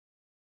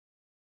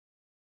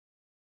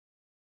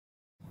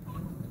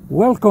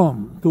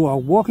Welcome to A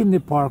Walk in the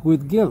Park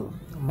with Gil.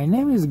 My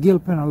name is Gil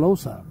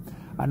Penalosa,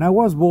 and I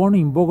was born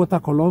in Bogota,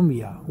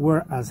 Colombia,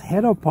 where as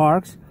head of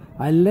parks,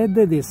 I led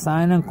the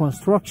design and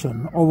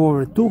construction of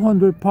over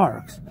 200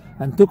 parks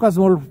and took a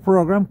small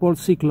program called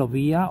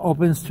Ciclovia,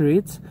 Open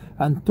Streets,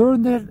 and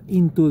turned it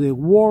into the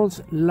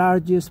world's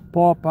largest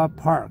pop-up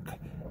park.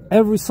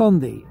 Every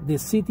Sunday, the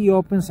city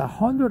opens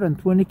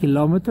 120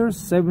 kilometers,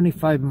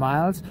 75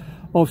 miles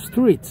of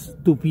streets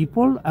to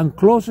people and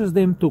closes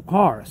them to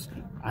cars.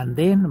 And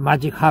then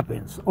magic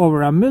happens.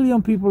 Over 1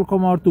 million people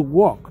come out to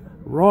walk,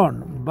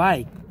 run,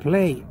 bike,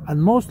 play, and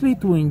mostly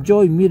to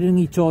enjoy meeting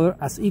each other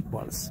as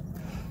equals.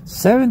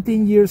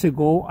 17 years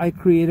ago, I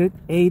created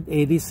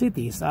 880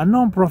 Cities, a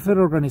non-profit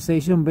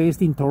organization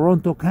based in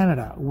Toronto,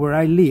 Canada, where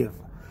I live.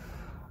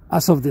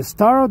 As of the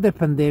start of the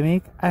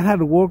pandemic, I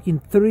had worked in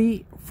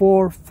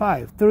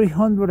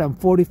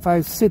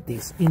 345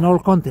 cities in all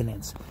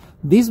continents.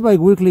 This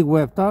bi-weekly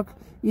web talk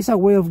is a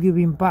way of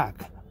giving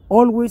back,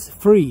 always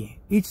free,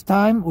 each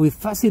time with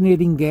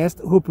fascinating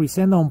guests who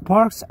present on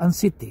parks and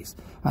cities.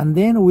 And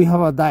then we have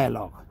a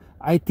dialogue.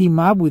 I team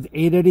up with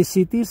 880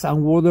 Cities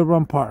and World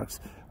Urban Parks,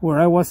 where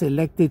I was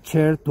elected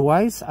chair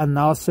twice and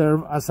now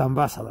serve as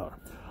ambassador.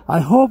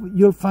 I hope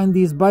you'll find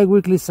these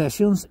bi-weekly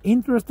sessions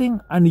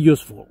interesting and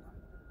useful.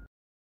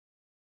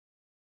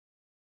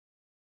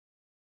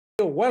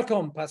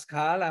 Welcome,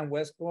 Pascal, and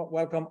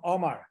welcome,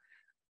 Omar.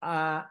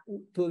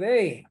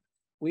 Today,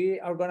 we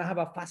are going to have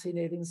a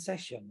fascinating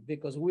session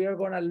because we are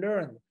going to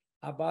learn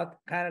about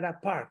Canada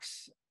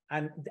Parks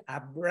and a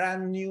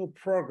brand new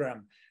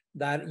program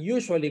that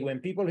usually when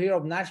people hear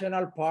of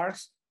national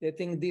parks, they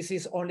think this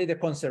is only the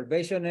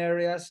conservation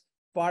areas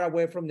far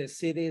away from the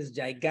cities,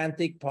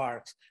 gigantic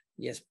parks.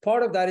 Yes,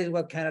 part of that is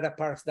what Canada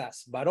Parks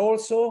does, but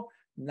also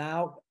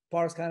now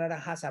Parks Canada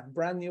has a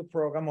brand new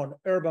program on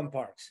urban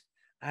parks.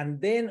 And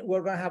then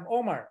we're going to have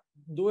Omar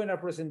doing a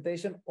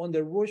presentation on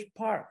the Rouge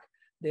Park.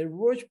 The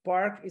Rouge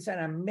Park is an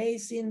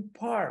amazing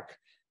park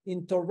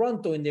in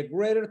Toronto, in the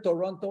greater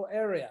Toronto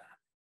area,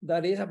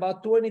 that is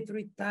about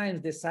 23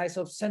 times the size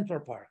of Central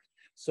Park.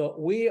 So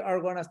we are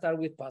going to start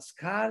with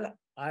Pascal.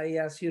 I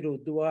ask you to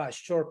do a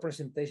short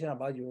presentation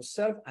about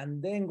yourself and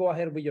then go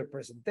ahead with your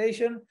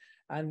presentation.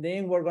 And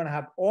then we're going to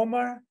have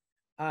Omar.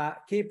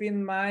 Keep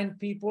in mind,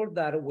 people,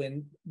 that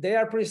when they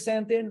are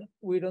presenting,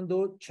 we don't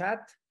do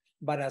chat,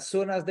 but as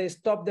soon as they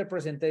stop the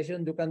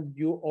presentation, you can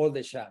do all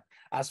the chat.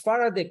 As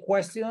far as the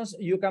questions,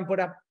 you can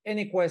put up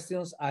any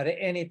questions at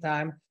any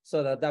time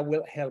so that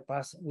will help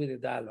us with the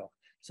dialogue.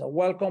 So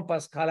welcome,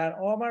 Pascal and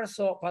Omar.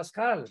 So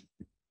Pascal,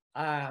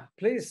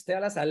 please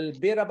tell us a little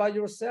bit about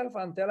yourself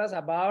and tell us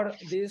about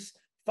this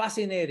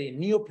fascinating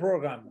new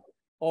program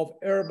of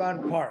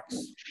urban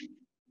parks.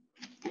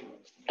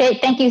 Great,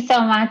 thank you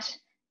so much.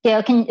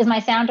 Gail, is my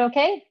sound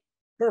okay?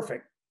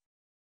 Perfect.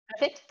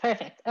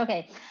 Perfect,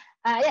 okay.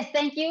 Yes,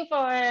 thank you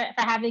for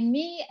having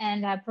me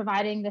and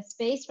providing the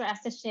space for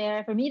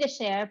me to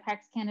share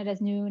Parks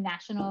Canada's new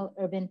National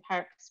Urban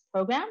Parks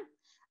program.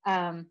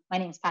 My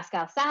name is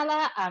Pascal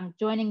Sala. I'm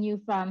joining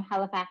you from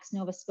Halifax,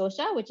 Nova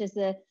Scotia, which is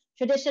the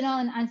traditional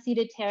and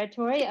unceded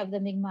territory of the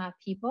Mi'kmaq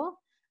people.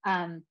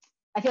 I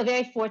feel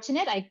very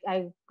fortunate.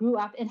 I grew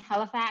up in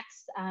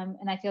Halifax,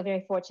 and I feel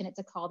very fortunate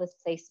to call this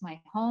place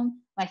my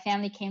home. My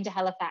family came to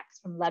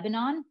Halifax from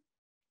Lebanon.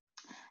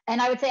 And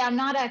I would say I'm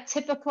not a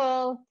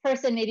typical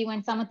person, maybe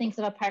when someone thinks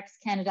of a Parks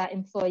Canada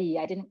employee.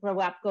 I didn't grow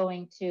up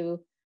going to,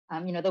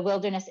 the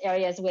wilderness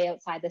areas way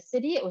outside the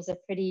city. It was a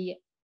pretty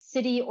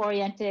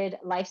city-oriented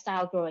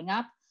lifestyle growing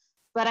up.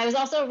 But I was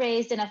also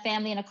raised in a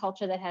family and a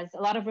culture that has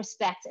a lot of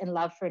respect and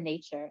love for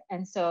nature.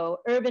 And so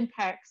urban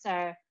parks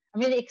I'm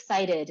really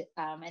excited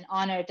and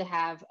honored to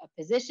have a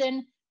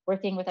position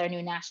working with our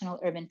new National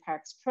Urban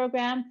Parks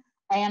program.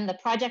 I am the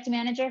project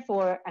manager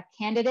for a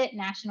candidate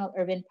National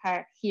Urban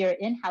Park here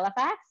in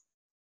Halifax.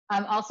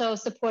 I'm also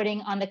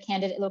supporting on the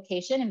candidate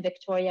location in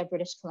Victoria,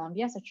 British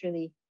Columbia, so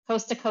truly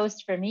coast to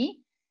coast for me.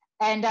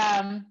 And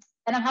I'm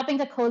helping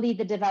to co-lead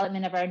the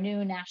development of our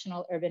new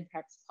National Urban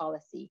Parks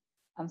policy.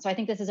 So I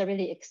think this is a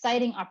really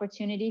exciting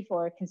opportunity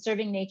for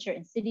conserving nature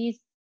in cities,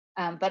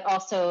 but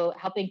also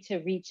helping to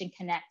reach and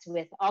connect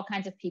with all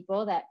kinds of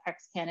people that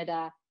Parks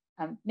Canada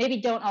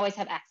maybe don't always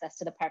have access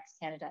to the Parks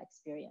Canada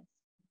experience.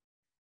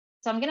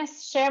 So I'm going to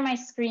share my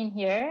screen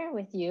here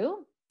with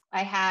you.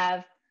 I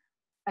have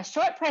a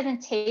short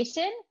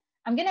presentation.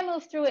 I'm going to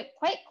move through it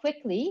quite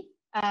quickly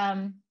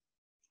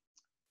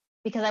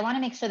because I want to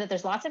make sure that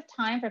there's lots of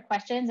time for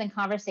questions and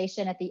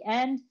conversation at the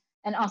end,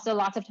 and also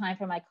lots of time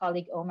for my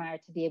colleague Omar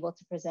to be able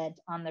to present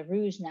on the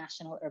Rouge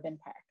National Urban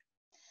Park,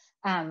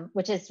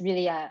 which is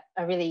really a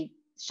really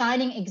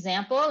shining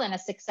example and a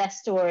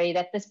success story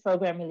that this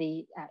program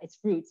really, its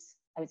roots,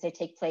 I would say,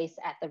 take place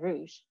at the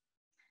Rouge.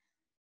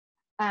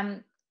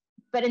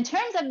 But in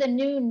terms of the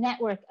new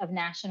network of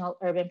national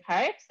urban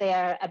parks, they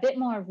are a bit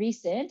more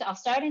recent. I'll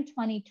start in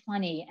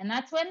 2020, and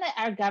that's when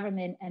our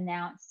government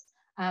announced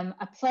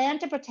a plan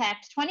to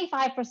protect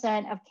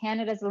 25% of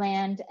Canada's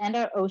land and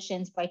our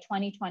oceans by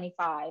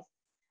 2025.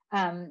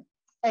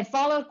 and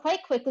followed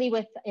quite quickly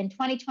with, in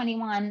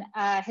 2021,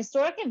 a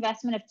historic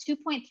investment of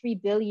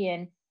 2.3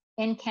 billion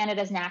in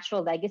Canada's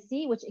natural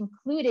legacy, which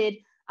included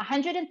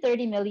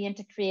 130 million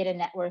to create a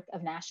network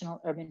of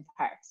national urban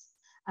parks.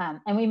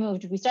 And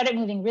we started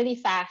moving really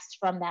fast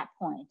from that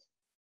point.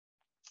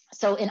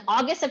 So in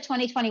August of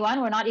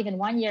 2021, we're not even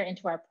 1 year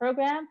into our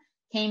program,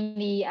 came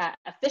the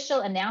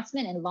official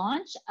announcement and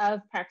launch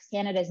of Parks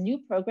Canada's new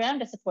program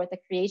to support the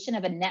creation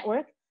of a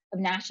network of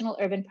national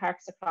urban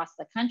parks across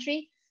the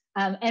country.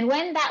 And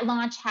when that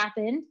launch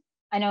happened,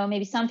 I know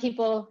maybe some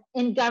people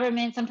in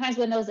government, sometimes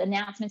when those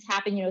announcements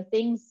happen, you know,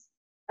 things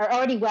are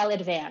already well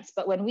advanced.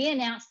 But when we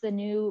announced the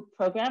new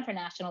program for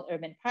national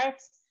urban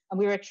parks, and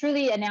we were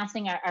truly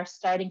announcing our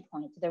starting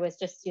point. There was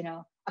just, you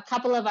know, a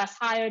couple of us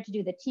hired to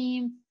do the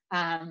team.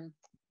 And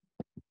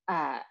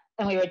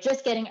we were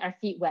just getting our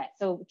feet wet.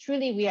 So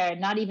truly, we are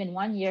not even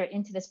 1 year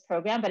into this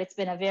program, but it's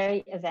been a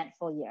very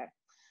eventful year.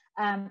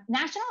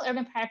 National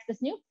Urban Parks,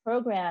 this new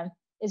program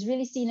is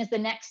really seen as the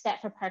next step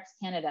for Parks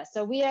Canada.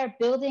 So we are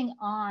building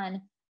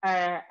on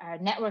our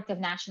network of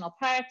national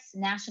parks,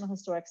 national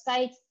historic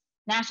sites,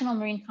 national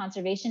marine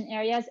conservation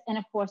areas, and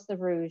of course the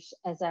Rouge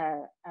as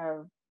our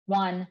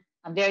one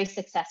very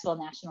successful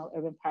national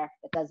urban park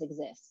that does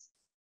exist.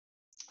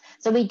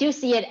 So we do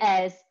see it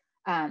as,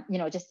 you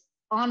know, just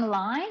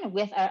online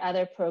with our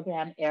other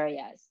program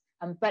areas.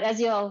 But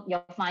as you'll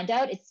find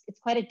out, it's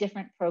quite a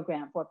different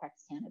program for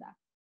Parks Canada.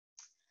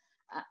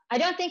 I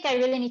don't think I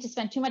really need to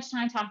spend too much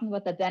time talking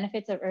about the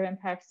benefits of urban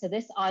parks to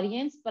this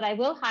audience, but I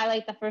will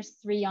highlight the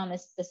first three on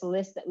this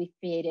list that we've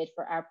created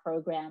for our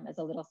program as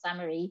a little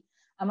summary,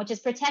 which is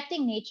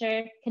protecting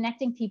nature,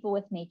 connecting people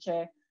with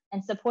nature,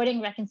 and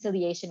supporting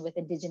reconciliation with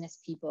Indigenous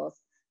peoples.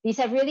 These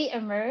have really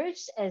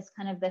emerged as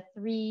kind of the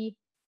three,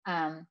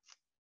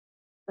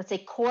 let's say,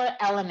 core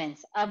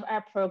elements of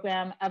our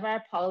program, of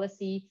our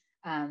policy,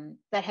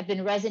 that have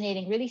been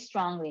resonating really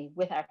strongly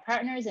with our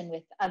partners and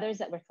with others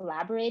that we're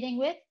collaborating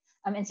with.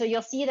 And so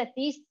you'll see that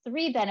these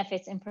three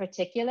benefits in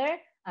particular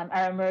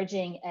are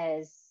emerging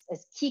as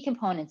key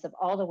components of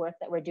all the work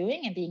that we're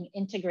doing and being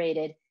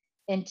integrated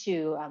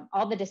into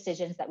all the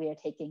decisions that we are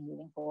taking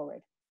moving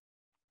forward.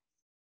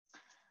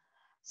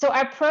 So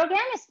our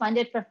program is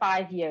funded for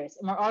 5 years,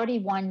 and we're already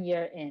 1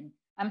 year in.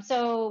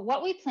 So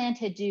what we plan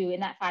to do in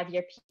that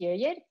 5-year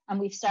period,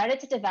 we've started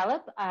to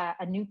develop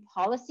a new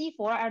policy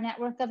for our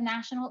network of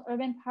national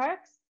urban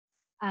parks.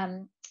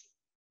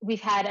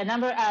 We've had a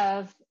number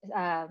of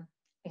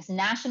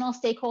national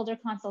stakeholder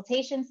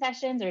consultation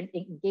sessions or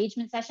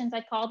engagement sessions,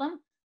 I call them,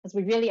 because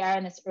we really are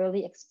in this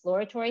early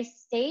exploratory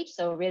stage.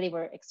 So really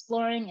we're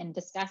exploring and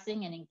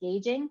discussing and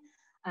engaging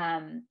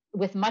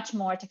with much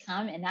more to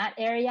come in that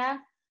area.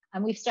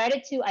 We've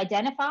started to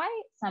identify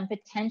some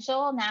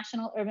potential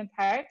national urban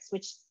parks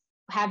which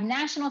have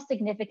national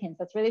significance.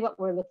 That's really what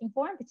we're looking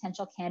for in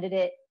potential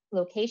candidate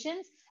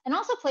locations, and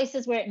also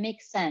places where it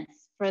makes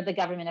sense for the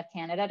Government of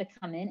Canada to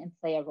come in and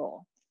play a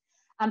role.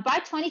 By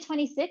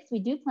 2026, we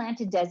do plan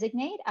to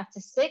designate up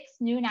to 6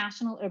 new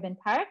national urban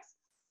parks,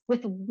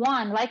 with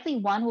likely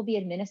one will be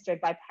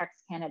administered by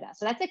Parks Canada.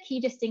 So that's a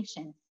key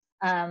distinction.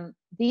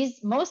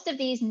 Most of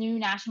these new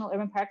national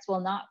urban parks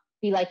will not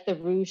be like the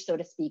Rouge, so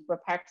to speak, where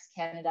Parks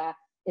Canada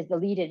is the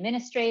lead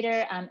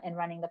administrator and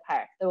running the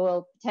park. There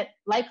will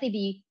likely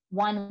be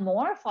one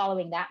more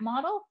following that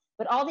model,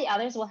 but all the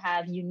others will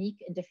have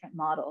unique and different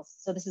models.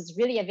 So this is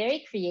really a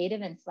very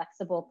creative and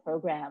flexible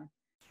program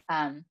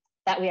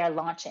that we are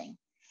launching.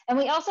 And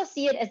we also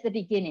see it as the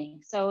beginning.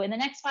 So in the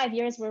next 5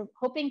 years, we're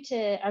hoping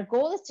our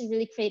goal is to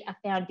really create a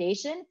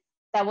foundation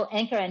that will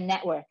anchor a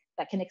network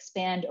that can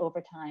expand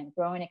over time,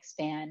 grow and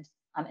expand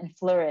and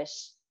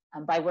flourish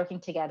by working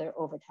together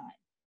over time.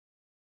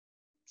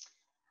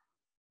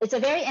 It's a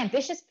very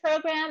ambitious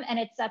program, and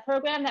it's a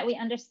program that we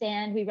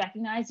understand, we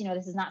recognize, you know,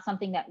 this is not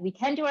something that we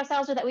can do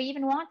ourselves or that we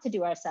even want to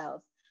do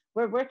ourselves.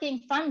 We're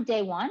working from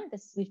day one.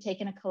 We've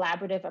taken a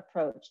collaborative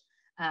approach.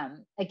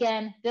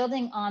 Again,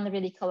 building on the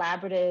really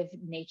collaborative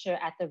nature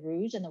at the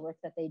Rouge and the work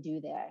that they do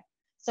there.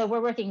 So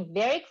we're working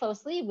very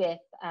closely with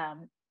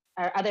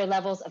our other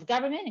levels of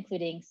government,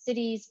 including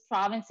cities,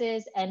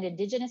 provinces, and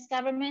Indigenous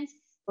governments.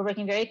 We're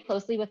working very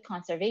closely with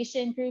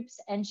conservation groups,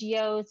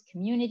 NGOs,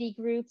 community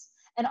groups,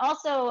 and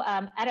also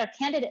at our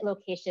candidate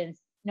locations,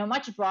 you know,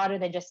 much broader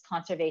than just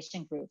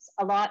conservation groups,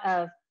 a lot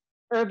of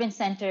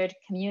urban-centered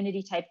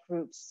community type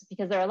groups,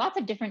 because there are lots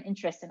of different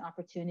interests and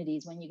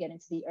opportunities when you get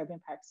into the urban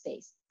park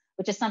space,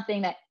 which is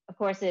something that, of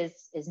course,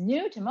 is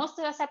new to most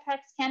of us at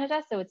Parks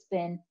Canada. So it's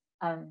been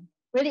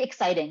really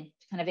exciting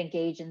to kind of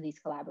engage in these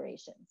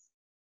collaborations.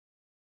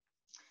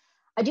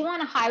 I do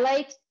want to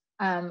highlight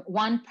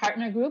one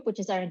partner group, which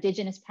is our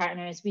Indigenous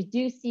partners. We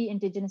do see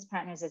Indigenous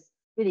partners as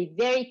really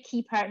very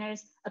key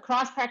partners.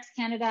 Across Parks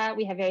Canada,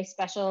 we have very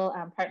special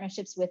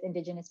partnerships with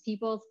Indigenous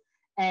peoples,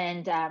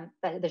 and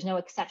there's no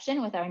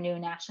exception with our new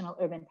National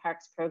Urban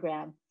Parks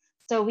program.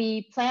 So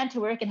we plan to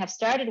work and have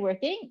started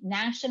working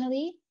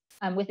nationally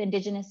with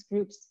Indigenous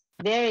groups,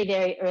 very,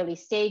 very early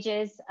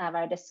stages of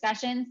our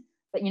discussions,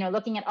 but, you know,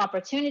 looking at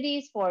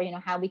opportunities for, you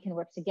know, how we can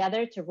work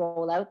together to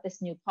roll out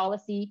this new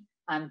policy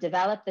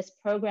develop this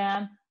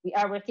program. We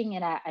are working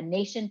at a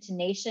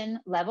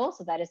nation-to-nation level,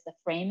 so that is the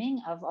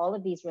framing of all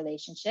of these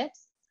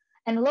relationships.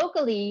 And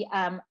locally,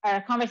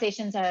 our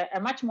conversations are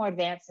much more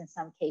advanced in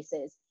some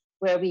cases,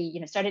 where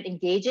we started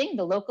engaging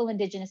the local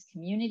Indigenous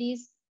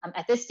communities.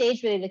 At this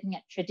stage, really looking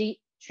at treaty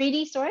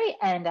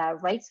and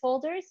rights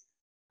holders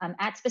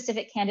at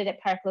specific candidate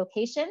park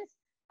locations,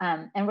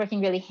 and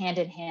working really hand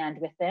in hand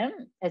with them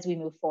as we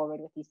move forward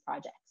with these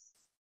projects.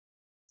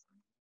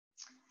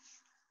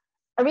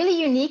 A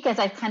really unique, as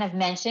I've kind of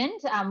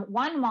mentioned,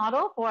 one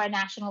model for a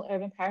national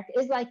urban park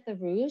is like the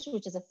Rouge,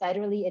 which is a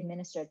federally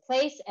administered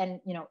place, and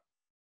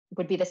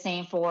would be the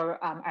same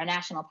for our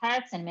national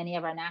parks and many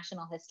of our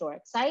national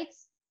historic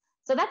sites.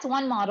 So that's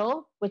one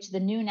model which the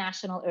new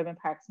national urban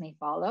parks may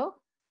follow.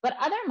 But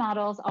other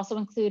models also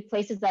include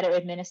places that are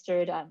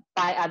administered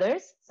by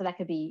others. So that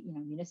could be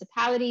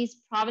municipalities,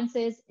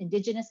 provinces,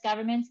 Indigenous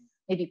governments,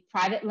 maybe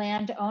private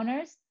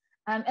landowners.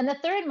 And the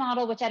third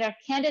model, which at our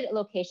candidate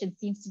location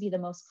seems to be the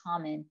most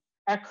common,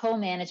 are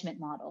co-management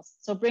models.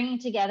 So bringing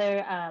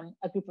together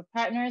a group of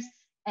partners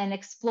and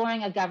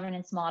exploring a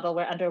governance model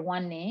where under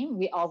one name,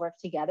 we all work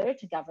together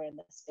to govern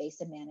the space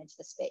and manage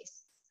the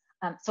space.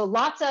 So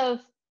lots of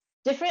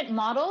different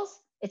models.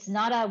 It's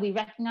not we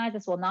recognize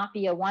this will not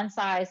be a one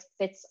size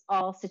fits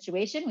all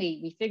situation.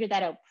 We figured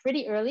that out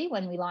pretty early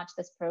when we launched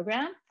this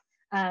program.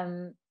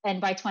 And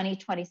by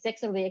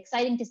 2026, it'll be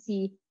exciting to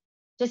see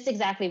just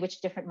exactly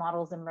which different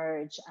models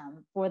emerge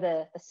for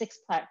the 6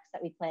 parks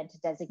that we plan to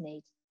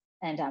designate,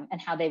 and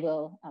how they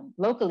will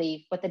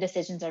locally, what the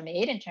decisions are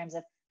made in terms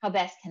of how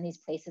best can these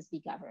places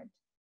be governed.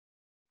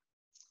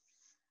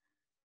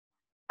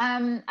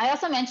 I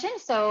also mentioned,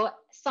 so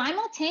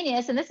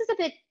simultaneous, and this is a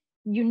bit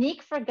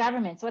unique for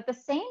government. So at the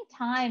same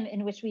time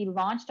in which we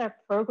launched our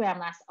program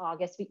last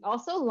August, we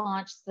also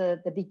launched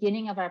the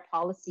beginning of our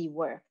policy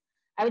work.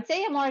 I would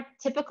say a more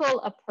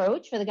typical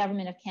approach for the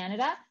Government of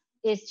Canada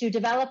is to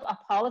develop a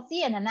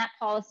policy, and then that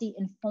policy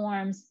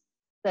informs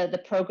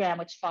the program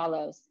which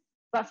follows.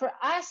 But for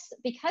us,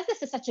 because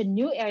this is such a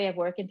new area of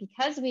work, and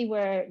because we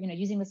were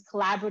using this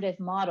collaborative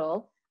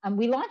model,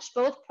 we launched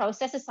both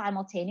processes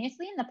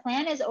simultaneously. And the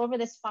plan is over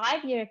this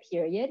 5-year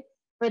period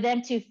for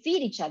them to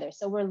feed each other.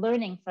 So we're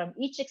learning from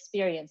each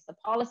experience. The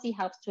policy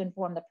helps to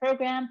inform the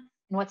program,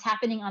 and what's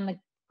happening on the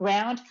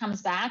ground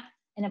comes back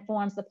and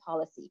informs the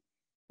policy.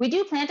 We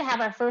do plan to have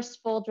our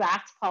first full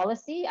draft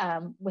policy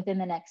within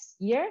the next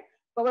year,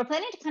 but we're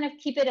planning to kind of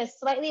keep it as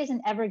slightly as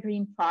an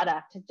evergreen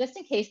product, just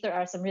in case there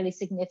are some really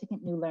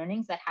significant new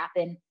learnings that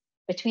happen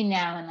between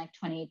now and like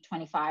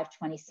 2025,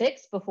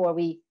 26 before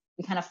we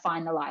kind of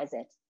finalize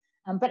it.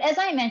 But as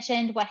I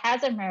mentioned, what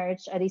has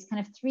emerged are these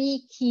kind of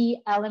 3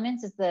 key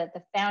elements is the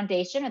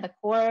foundation or the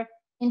core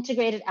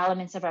integrated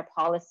elements of our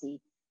policy,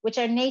 which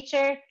are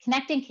nature,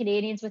 connecting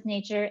Canadians with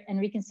nature,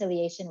 and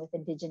reconciliation with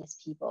Indigenous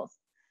peoples.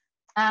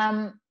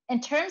 In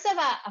terms of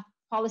a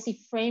policy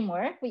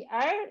framework, we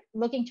are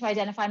looking to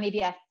identify maybe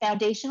a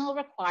foundational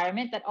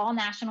requirement that all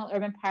national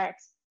urban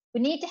parks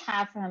would need to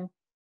have from,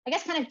 I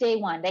guess, kind of day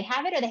one. They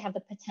have it or they have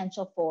the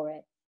potential for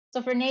it.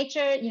 So for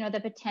nature,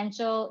 the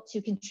potential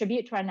to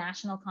contribute to our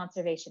national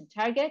conservation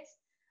targets.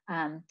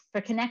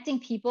 For connecting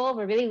people,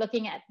 we're really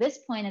looking at this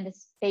point in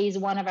this phase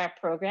 1 of our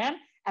program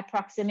at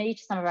proximity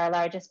to some of our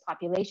largest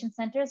population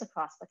centers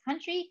across the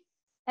country.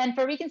 And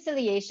for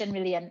reconciliation,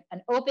 really an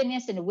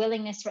openness and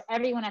willingness for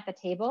everyone at the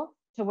table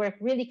to work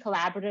really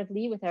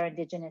collaboratively with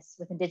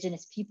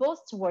Indigenous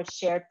peoples towards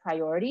shared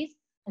priorities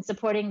and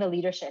supporting the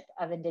leadership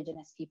of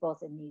Indigenous peoples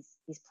in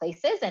these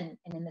places and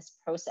in this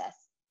process.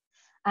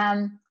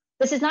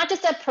 This is not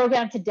just a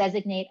program to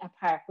designate a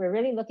park. We're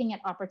really looking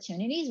at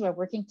opportunities where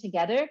working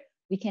together,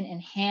 we can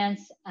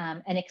enhance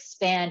and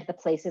expand the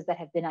places that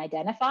have been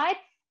identified.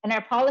 And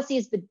our policy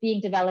is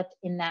being developed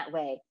in that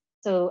way.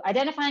 So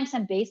identifying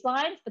some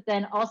baselines, but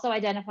then also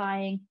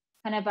identifying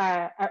kind of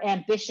our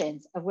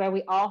ambitions of where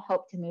we all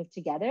hope to move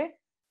together,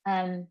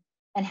 and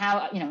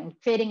how,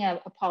 creating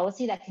a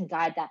policy that can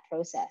guide that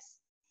process.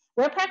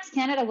 Where Parks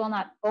Canada will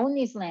not own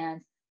these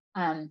lands,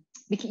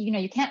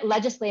 you can't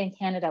legislate in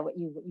Canada what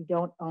you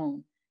don't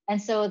own.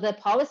 And so the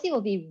policy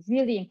will be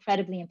really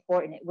incredibly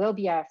important. It will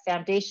be our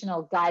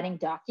foundational guiding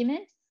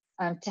document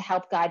to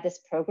help guide this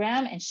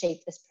program and shape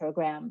this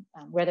program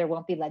where there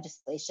won't be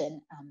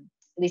legislation,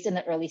 at least in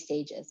the early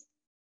stages.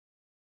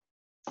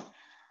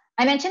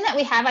 I mentioned that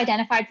we have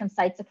identified some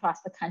sites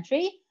across the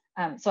country.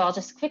 So I'll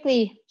just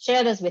quickly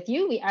share those with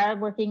you. We are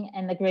working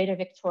in the Greater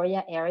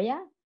Victoria area,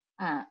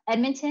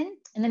 Edmonton,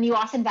 in the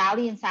Meewasin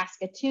Valley in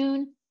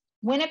Saskatoon,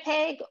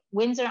 Winnipeg,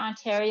 Windsor,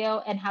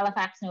 Ontario, and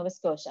Halifax, Nova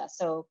Scotia.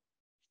 So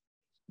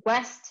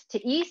west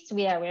to east,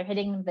 we're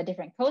hitting the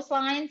different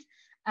coastlines.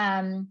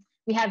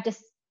 We have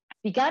just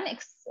begun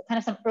kind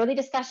of some early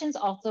discussions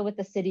also with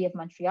the City of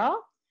Montreal.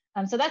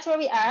 So that's where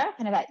we are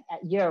kind of at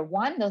year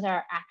 1. Those are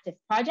our active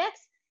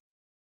projects.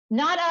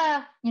 Not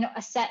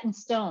a set in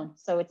stone.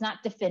 So it's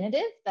not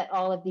definitive that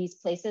all of these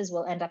places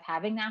will end up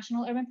having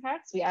national urban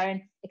parks. We are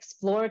in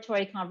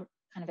exploratory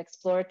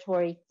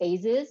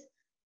phases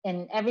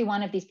in every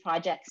one of these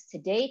projects to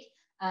date.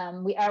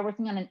 We are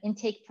working on an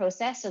intake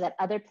process so that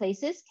other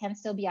places can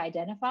still be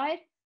identified.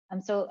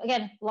 So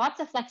again, lots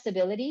of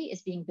flexibility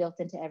is being built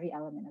into every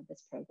element of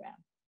this program.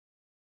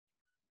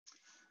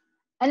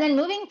 And then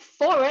moving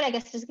forward, I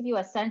guess just to give you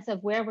a sense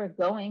of where we're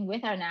going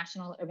with our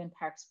National Urban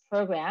Parks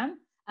program,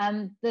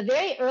 the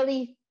very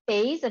early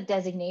phase of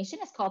designation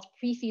is called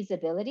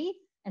pre-feasibility.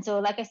 And so,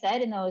 like I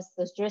said, in those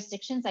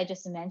jurisdictions I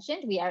just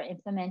mentioned, we are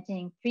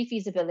implementing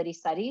pre-feasibility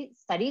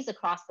studies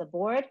across the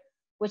board,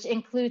 which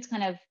includes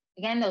kind of,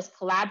 again, those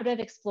collaborative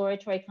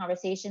exploratory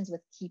conversations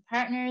with key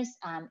partners.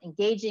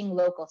 Engaging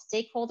local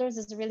stakeholders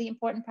is a really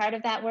important part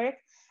of that work.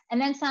 And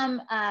then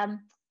some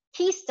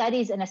key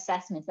studies and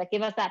assessments that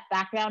give us that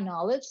background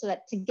knowledge so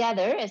that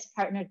together as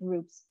partner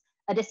groups,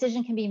 a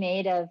decision can be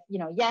made of,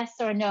 yes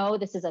or no,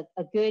 this is a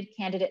good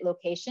candidate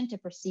location to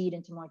proceed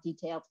into more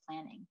detailed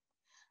planning.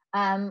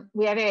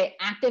 We are very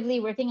actively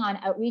working on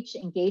outreach,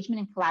 engagement,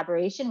 and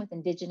collaboration with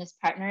Indigenous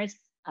partners,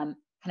 kind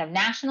of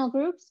national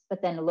groups,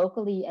 but then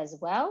locally as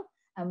well.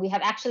 We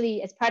have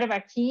actually, as part of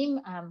our team,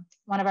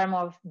 one of our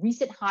more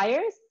recent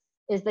hires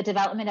is the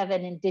development of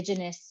an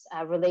Indigenous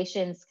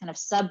relations kind of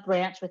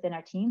sub-branch within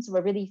our team. So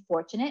we're really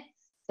fortunate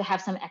to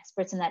have some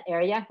experts in that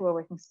area who are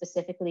working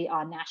specifically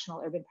on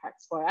national urban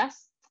parks for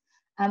us.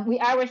 We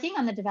are working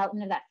on the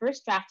development of that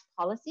first draft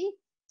policy.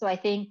 So I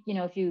think,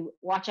 if you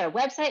watch our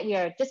website, we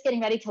are just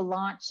getting ready to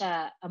launch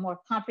a more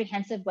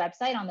comprehensive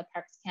website on the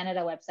Parks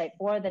Canada website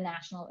for the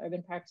National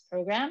Urban Parks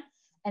program.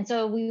 And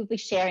so we will be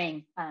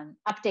sharing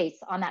updates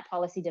on that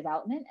policy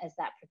development as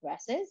that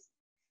progresses.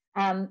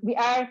 We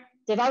are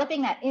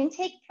developing that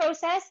intake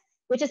process,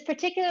 which is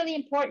particularly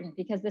important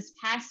because this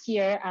past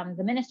year,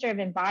 the Minister of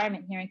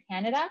Environment here in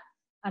Canada,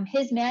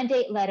 his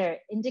mandate letter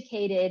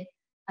indicated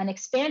an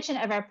expansion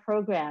of our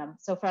program.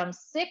 So from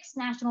 6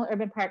 national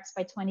urban parks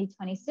by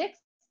 2026,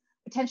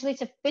 potentially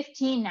to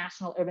 15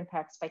 national urban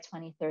parks by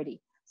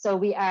 2030. So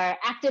we are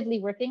actively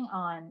working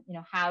on,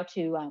 how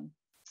to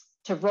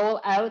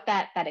roll out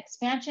that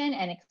expansion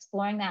and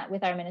exploring that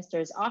with our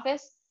minister's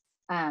office.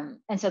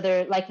 And so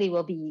there likely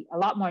will be a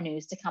lot more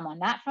news to come on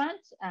that front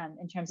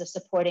in terms of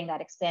supporting that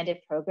expanded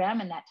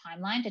program and that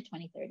timeline to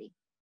 2030.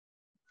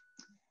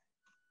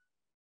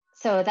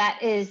 So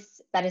that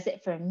is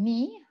it for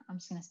me. I'm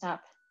just going to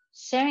stop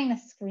sharing the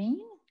screen.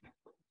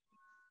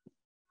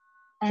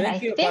 And I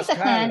think the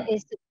plan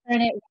is to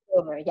turn it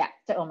over,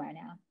 to Omar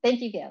now.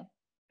 Thank you, Gil.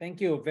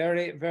 Thank you.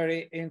 Very,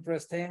 very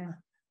interesting.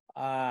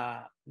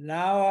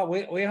 Now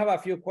we have a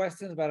few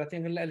questions, but I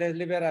think let's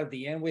leave it at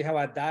the end. We have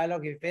a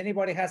dialogue. If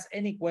anybody has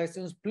any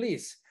questions,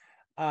 please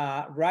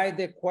write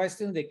the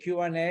question, the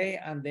Q&A,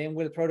 and then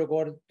we'll try to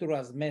go through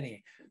as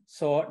many.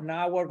 So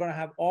now we're going to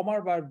have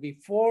Omar, but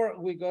before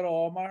we go to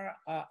Omar,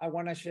 I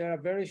want to share a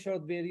very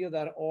short video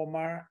that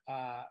Omar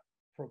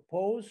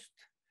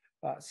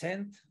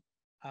sent,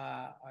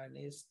 and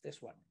it's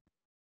this one.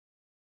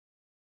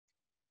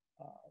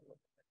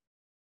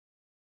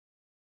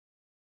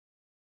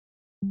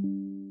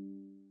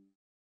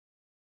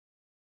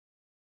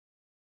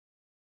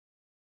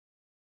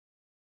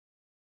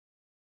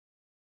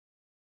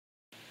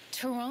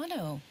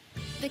 Toronto,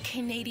 the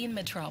Canadian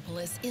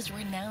metropolis, is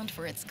renowned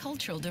for its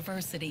cultural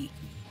diversity.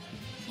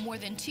 More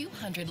than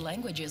 200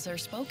 languages are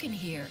spoken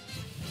here,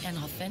 and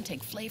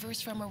authentic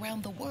flavors from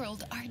around the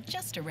world are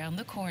just around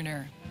the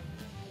corner.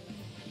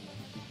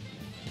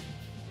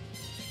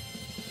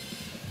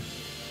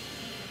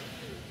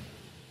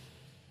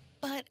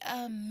 But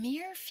a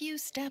mere few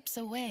steps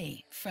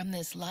away from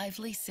this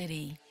lively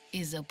city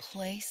is a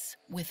place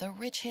with a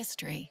rich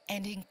history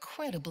and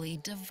incredibly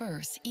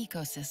diverse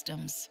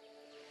ecosystems.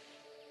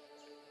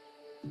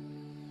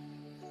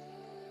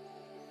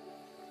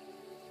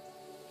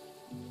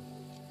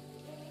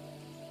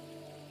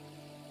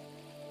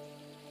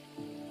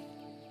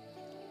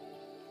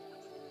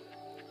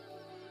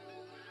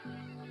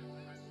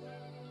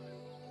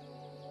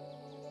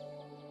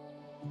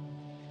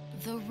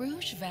 The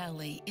Rouge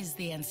Valley is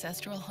the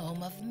ancestral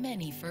home of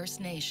many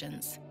First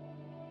Nations.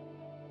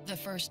 The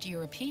first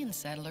European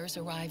settlers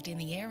arrived in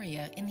the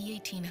area in the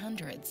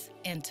 1800s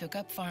and took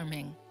up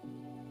farming.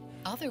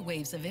 Other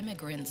waves of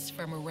immigrants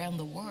from around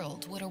the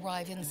world would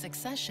arrive in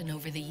succession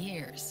over the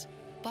years.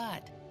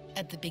 But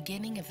at the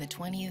beginning of the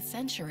 20th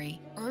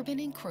century, urban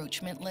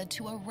encroachment led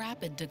to a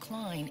rapid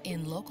decline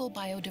in local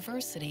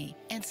biodiversity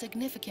and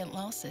significant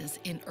losses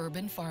in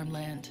urban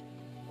farmland,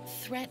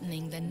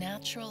 threatening the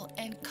natural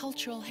and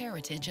cultural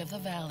heritage of the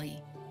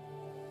valley.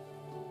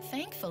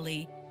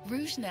 Thankfully,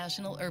 Rouge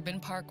National Urban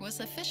Park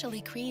was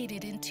officially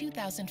created in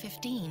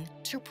 2015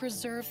 to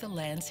preserve the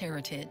land's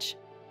heritage.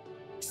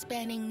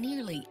 Spanning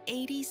nearly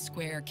 80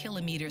 square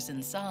kilometers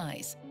in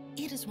size,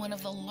 it is one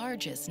of the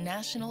largest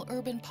national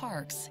urban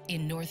parks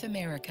in North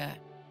America.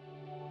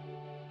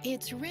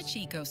 Its rich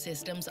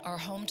ecosystems are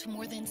home to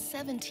more than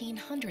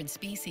 1,700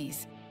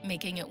 species,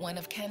 making it one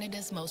of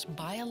Canada's most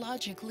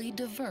biologically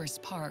diverse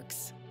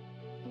parks.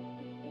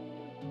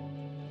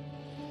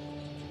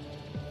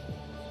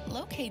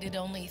 Located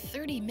only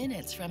 30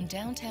 minutes from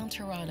downtown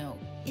Toronto,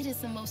 it is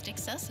the most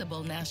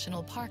accessible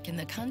national park in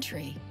the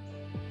country.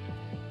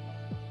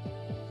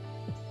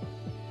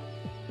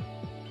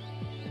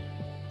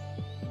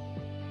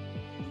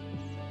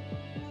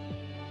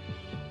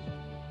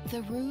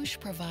 The Rouge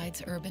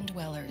provides urban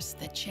dwellers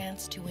the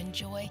chance to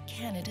enjoy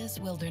Canada's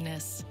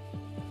wilderness.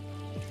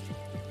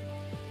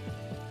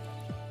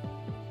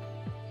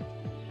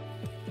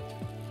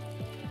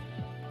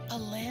 A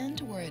land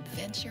where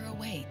adventure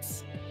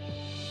awaits.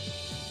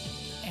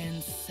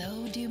 And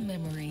so do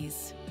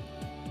memories.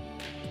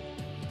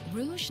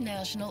 Rouge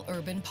National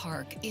Urban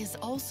Park is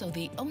also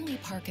the only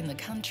park in the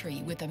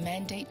country with a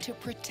mandate to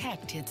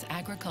protect its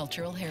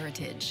agricultural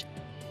heritage.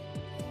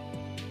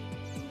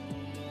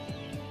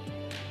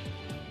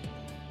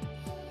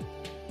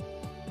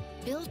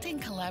 Built in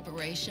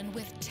collaboration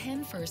with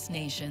 10 First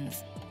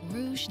Nations,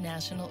 Rouge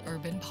National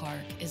Urban Park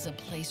is a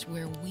place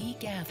where we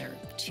gather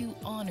to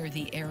honor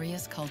the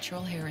area's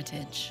cultural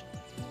heritage.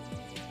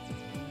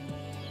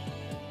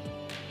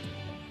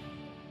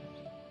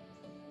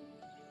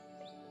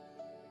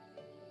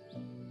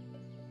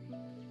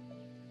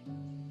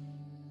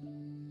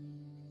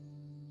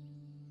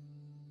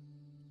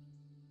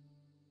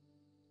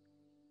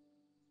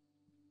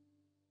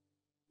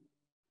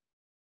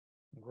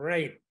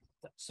 Great.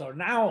 So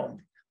now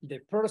the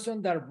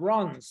person that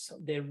runs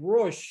the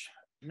Rouge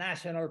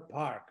National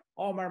Park,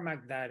 Omar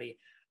McDaddy.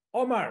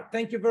 Omar,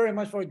 thank you very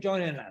much for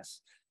joining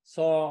us.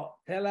 So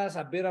tell us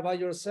a bit about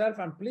yourself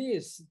and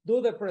please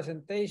do the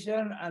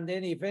presentation. And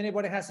then if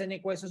anybody has any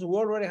questions, we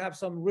already have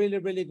some really,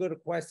 really good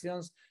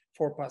questions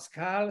for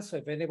Pascal. So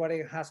if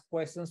anybody has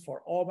questions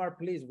for Omar,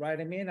 please write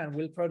them in and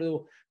we'll try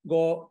to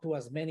go to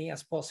as many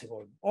as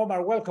possible.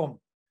 Omar, welcome.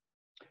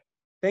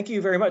 Thank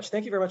you very much.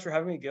 Thank you very much for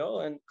having me,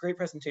 Gil, and great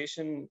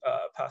presentation,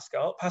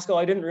 Pascal. Pascal,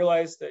 I didn't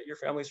realize that your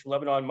family's from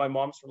Lebanon. My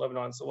mom's from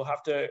Lebanon, so we'll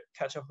have to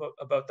catch up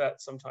about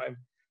that sometime.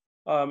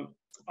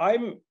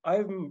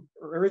 I'm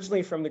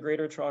originally from the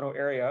Greater Toronto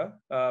area.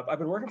 I've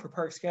been working for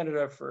Parks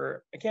Canada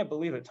for, I can't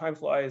believe it, time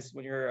flies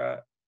when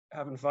you're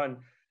having fun,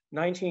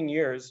 19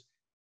 years.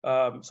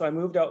 So I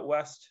moved out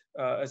west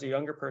as a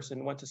younger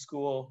person, went to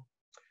school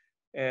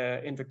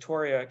in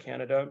Victoria,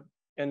 Canada.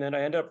 And then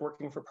I ended up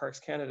working for Parks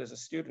Canada as a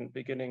student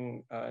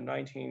beginning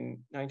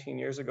 19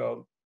 years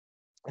ago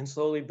and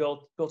slowly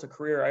built a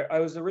career. I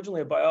was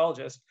originally a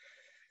biologist.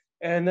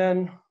 And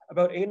then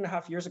about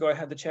 8.5 years ago, I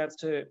had the chance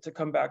to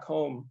come back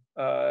home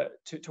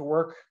to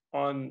work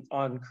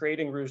on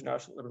creating Rouge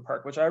National Urban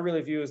Park, which I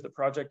really view as the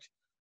project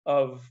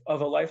of a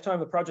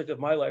lifetime, the project of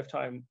my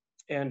lifetime,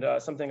 and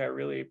something I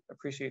really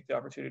appreciate the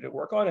opportunity to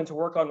work on and to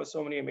work on with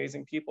so many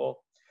amazing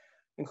people.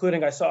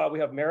 Including, we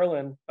have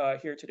Marilyn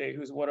here today,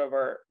 who's one of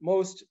our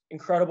most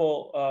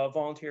incredible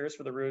volunteers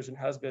for the Rouge and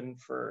has been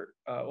for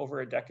over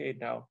a decade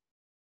now.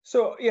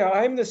 So yeah,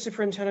 I'm the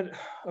superintendent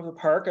of the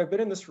park. I've been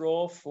in this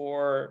role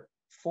for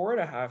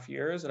 4.5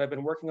 years, and I've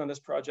been working on this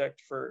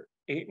project for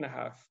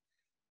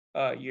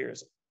 8.5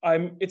 years.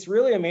 It's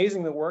really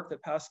amazing the work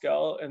that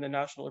Pascal and the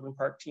National Urban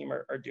Park team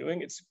are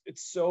doing. It's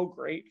so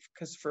great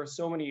because for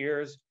so many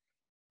years,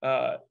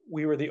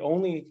 we were the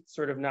only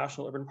sort of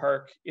national urban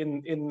park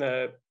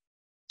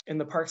in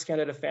the Parks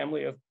Canada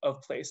family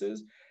of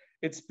places.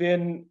 It's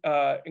been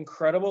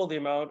incredible the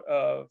amount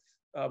of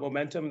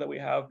momentum that we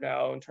have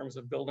now in terms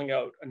of building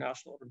out a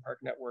national urban park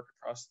network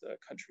across the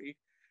country.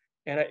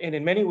 And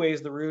in many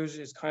ways, the Rouge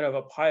is kind of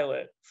a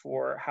pilot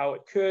for how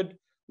it could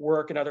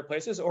work in other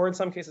places, or in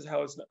some cases,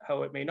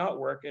 how it may not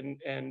work,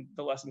 and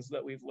the lessons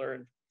that we've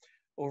learned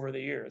over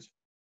the years.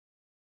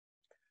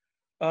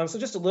 So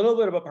just a little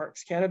bit about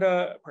Parks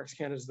Canada. Parks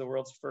Canada is the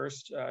world's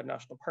first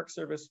national park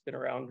service, been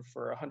around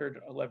for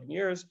 111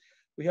 years.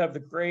 We have the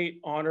great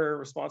honor,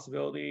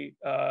 responsibility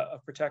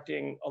of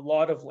protecting a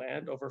lot of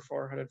land, over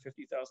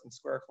 450,000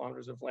 square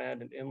kilometers of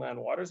land and inland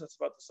waters. That's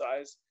about the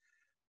size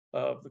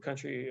of the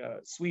country,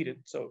 Sweden.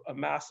 So a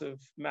massive,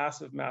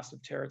 massive,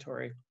 massive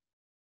territory.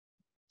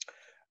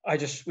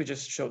 We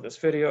just showed this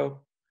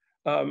video.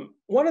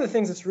 One of the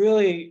things that's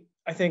really,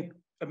 I think,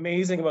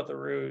 amazing about the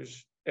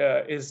Rouge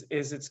is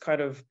it's kind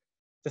of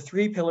the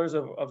three pillars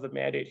of the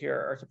mandate here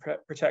are to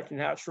protect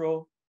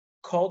natural,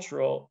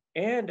 cultural,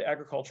 and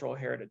agricultural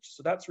heritage.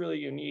 So that's really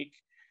unique.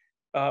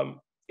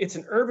 It's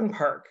an urban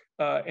park,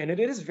 and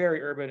it is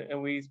very urban,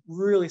 and we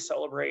really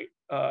celebrate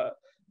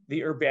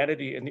the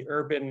urbanity and the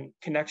urban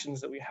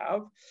connections that we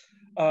have.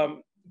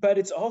 But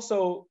it's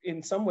also,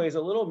 in some ways,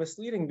 a little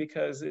misleading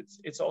because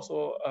it's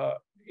also,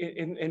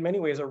 in many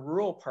ways, a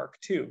rural park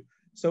too.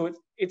 So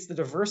it's the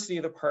diversity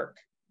of the park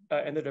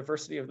and the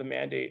diversity of the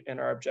mandate and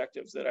our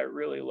objectives that I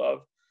really love.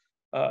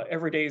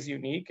 Every day is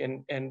unique,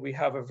 and we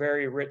have a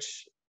very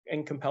rich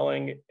and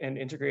compelling and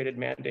integrated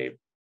mandate.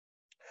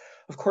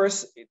 Of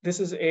course,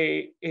 this is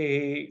a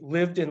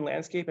lived-in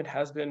landscape and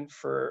has been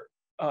for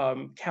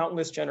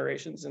countless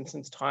generations and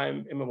since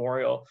time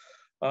immemorial.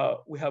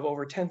 We have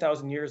over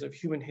 10,000 years of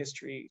human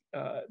history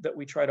that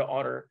we try to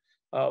honor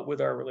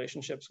with our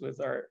relationships with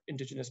our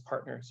Indigenous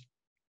partners.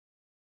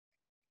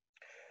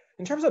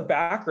 In terms of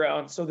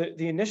background, so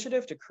the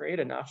initiative to create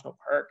a national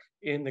park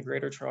in the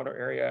Greater Toronto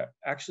Area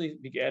actually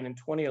began in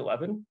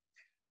 2011.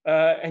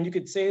 And you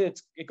could say that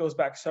it goes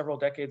back several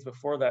decades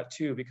before that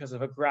too, because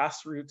of a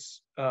grassroots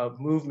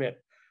movement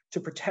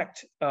to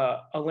protect a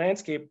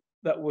landscape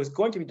that was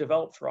going to be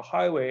developed for a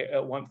highway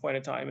at one point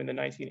in time in the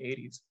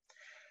 1980s.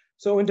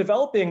 So in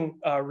developing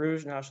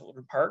Rouge National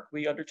Urban Park,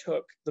 we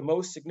undertook the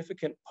most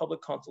significant public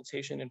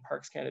consultation in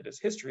Parks Canada's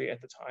history at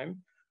the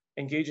time,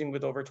 engaging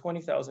with over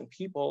 20,000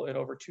 people in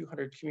over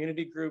 200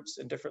 community groups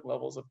and different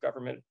levels of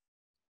government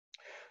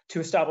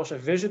to establish a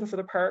vision for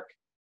the park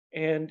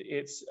and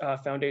its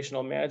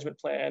foundational management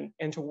plan,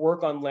 and to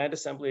work on land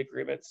assembly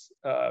agreements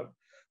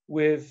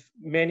with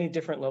many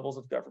different levels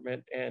of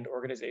government and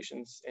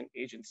organizations and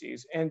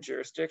agencies and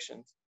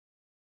jurisdictions.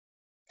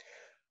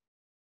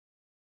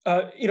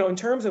 In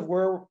terms of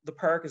where the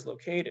park is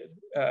located,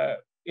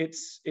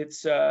 it's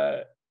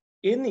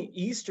in the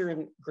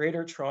eastern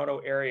Greater Toronto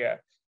area.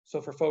 So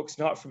for folks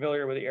not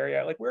familiar with the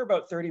area, like we're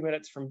about 30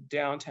 minutes from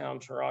downtown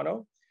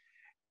Toronto,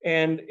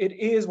 and it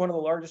is one of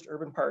the largest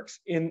urban parks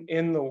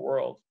in the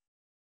world.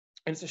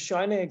 And it's a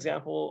shining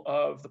example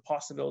of the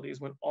possibilities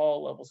when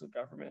all levels of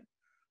government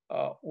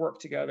work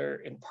together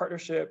in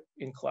partnership,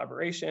 in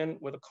collaboration,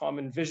 with a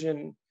common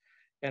vision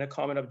and a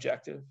common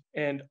objective.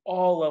 And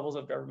all levels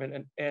of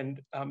government and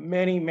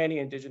many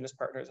Indigenous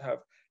partners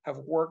have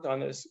worked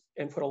on this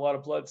and put a lot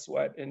of blood,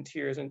 sweat, and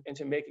tears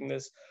into making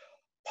this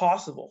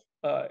possible.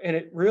 And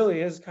it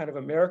really is kind of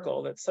a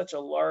miracle that such a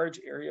large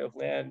area of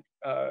land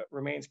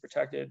remains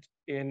protected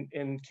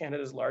in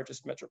Canada's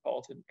largest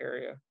metropolitan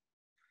area.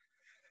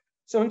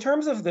 So in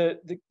terms of the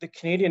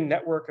Canadian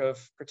network of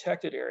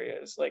protected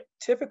areas, like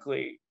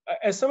typically,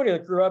 as somebody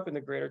that grew up in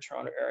the Greater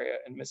Toronto area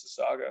in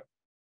Mississauga,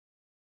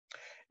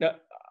 now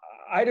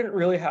I didn't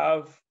really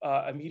have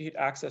immediate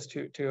access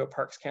to a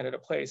Parks Canada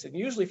place. And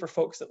usually for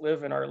folks that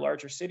live in our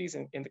larger cities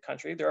in the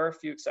country, there are a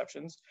few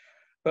exceptions,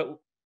 but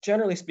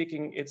generally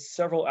speaking, it's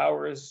several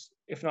hours,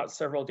 if not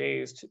several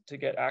days, to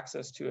get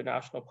access to a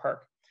national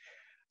park.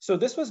 So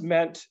this was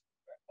meant,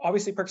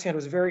 obviously Parks Canada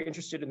was very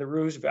interested in the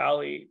Rouge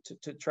Valley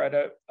to try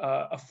to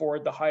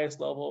afford the highest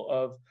level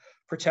of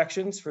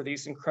protections for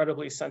these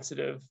incredibly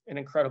sensitive and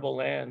incredible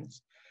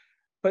lands.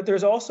 But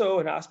there's also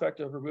an aspect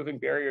of removing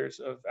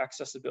barriers of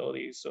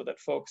accessibility so that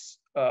folks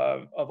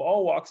of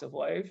all walks of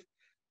life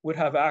would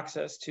have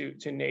access to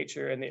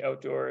nature and the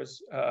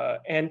outdoors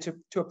and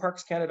to a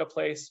Parks Canada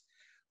place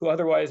who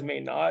otherwise may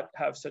not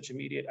have such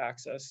immediate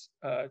access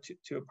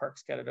to a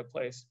Parks Canada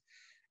place.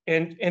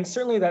 And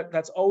certainly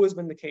that's always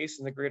been the case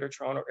in the Greater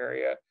Toronto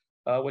area,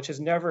 which has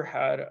never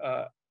had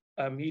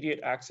immediate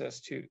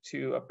access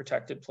to a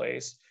protected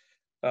place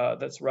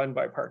that's run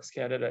by Parks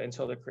Canada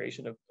until the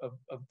creation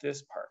of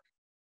this park.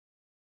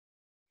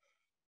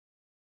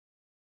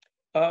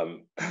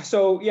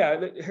 So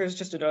yeah, here's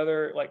just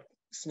another like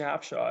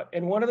snapshot.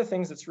 And one of the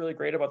things that's really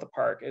great about the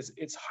park is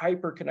its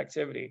hyper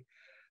connectivity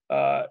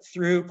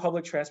through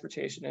public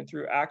transportation and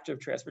through active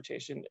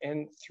transportation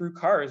and through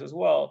cars as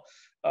well.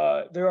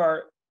 There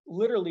are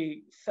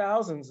literally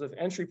thousands of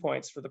entry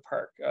points for the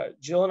park.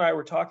 Jill and I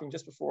were talking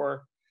just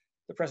before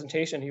the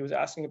presentation. He was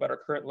asking about our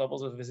current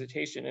levels of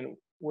visitation, and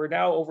we're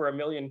now over 1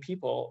 million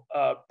people,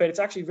 but it's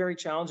actually very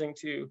challenging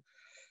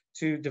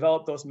to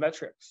develop those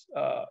metrics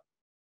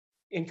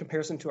in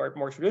comparison to our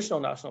more traditional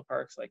national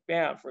parks like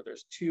Banff, where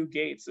there's 2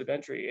 gates of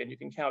entry and you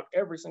can count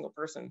every single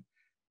person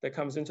that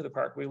comes into the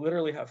park. We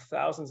literally have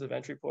thousands of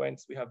entry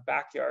points. We have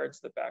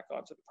backyards that back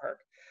onto the park.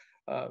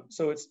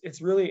 So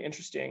it's really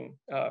interesting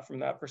from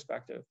that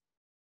perspective.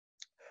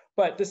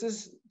 But this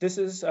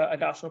is a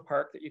national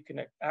park that you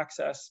can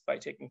access by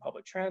taking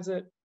public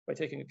transit, by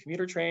taking a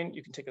commuter train.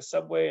 You can take a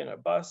subway and a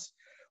bus.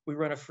 We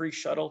run a free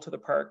shuttle to the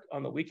park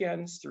on the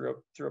weekends through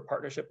a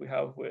partnership we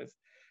have with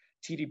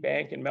TD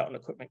Bank and Mountain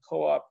Equipment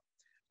Co-op.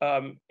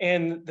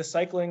 And the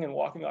cycling and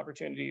walking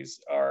opportunities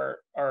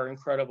are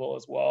incredible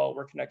as well.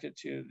 We're connected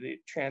to the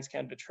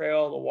Trans-Canada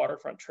Trail, the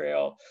Waterfront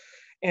Trail,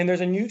 and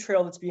there's a new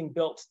trail that's being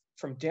built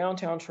from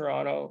downtown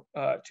Toronto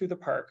to the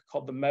park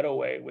called the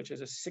Meadowway, which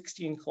is a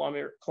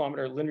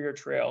 16-kilometer linear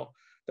trail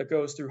that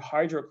goes through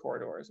hydro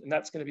corridors. And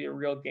that's going to be a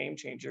real game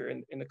changer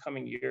in the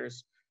coming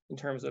years in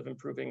terms of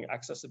improving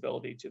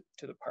accessibility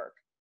to the park.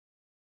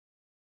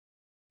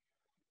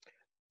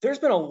 There's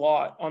been a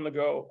lot on the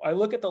go. I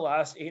look at the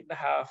last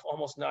 8.5,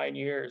 almost 9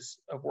 years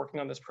of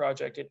working on this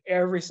project, and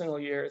every single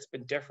year it's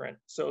been different.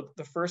 So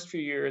the first few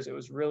years, it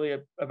was really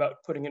about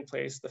putting in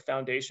place the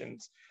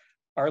foundations,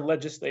 our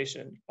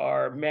legislation,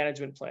 our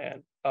management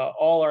plan,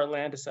 all our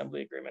land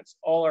assembly agreements,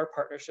 all our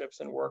partnerships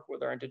and work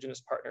with our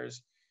Indigenous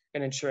partners,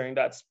 and ensuring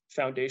that's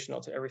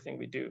foundational to everything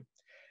we do.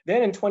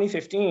 Then in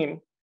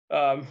 2015,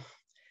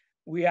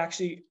 we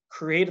actually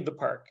created the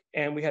park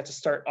and we had to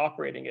start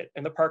operating it.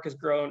 And the park has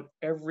grown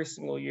every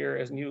single year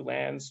as new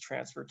lands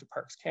transferred to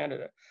Parks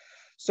Canada.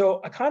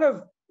 So I kind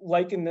of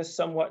liken this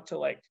somewhat to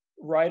like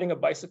riding a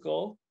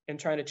bicycle and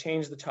trying to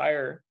change the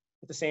tire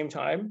at the same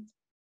time.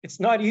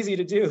 It's not easy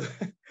to do.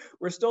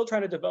 We're still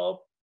trying to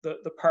develop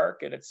the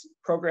park and its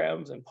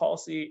programs and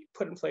policy,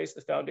 put in place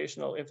the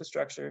foundational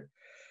infrastructure.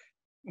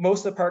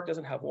 Most of the park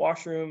doesn't have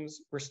washrooms.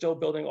 We're still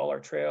building all our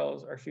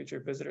trails, our future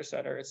visitor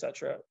center, et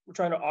cetera. We're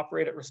trying to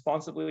operate it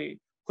responsibly,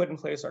 put in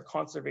place our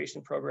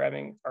conservation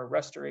programming, our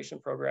restoration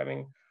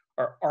programming,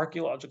 our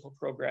archaeological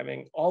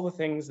programming, all the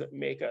things that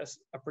make us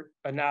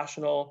a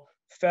national,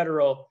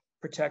 federal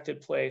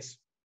protected place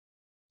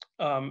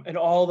and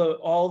all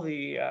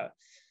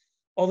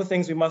the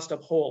things we must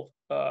uphold,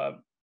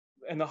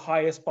 and the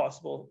highest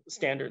possible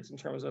standards in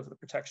terms of the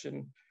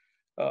protection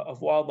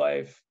of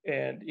wildlife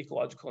and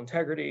ecological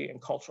integrity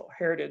and cultural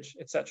heritage,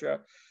 etc.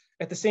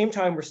 At the same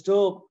time, we're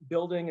still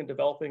building and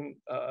developing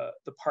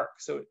the park.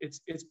 So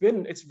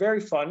it's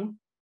very fun,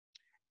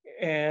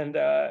 and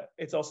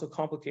it's also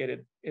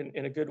complicated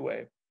in a good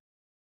way.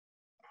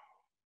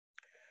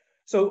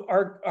 So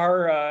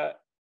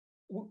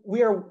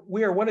we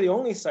are one of the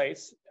only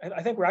sites,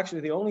 I think we're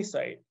actually the only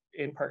site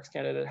in Parks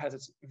Canada that has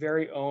its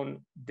very own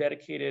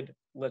dedicated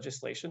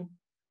legislation.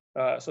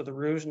 So the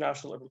Rouge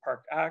National Urban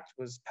Park Act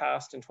was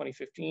passed in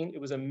 2015.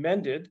 It was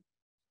amended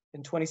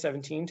in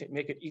 2017 to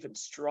make it even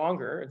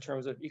stronger in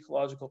terms of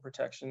ecological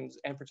protections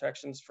and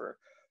protections for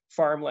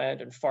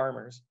farmland and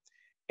farmers.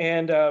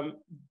 And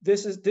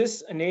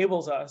this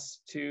enables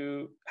us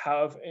to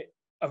have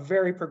a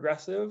very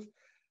progressive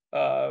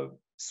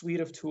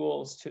suite of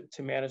tools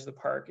to manage the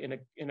park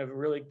in a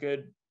really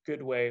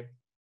good way.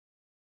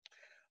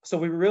 So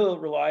we really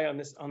rely on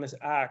this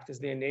act as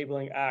the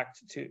enabling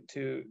act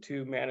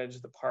to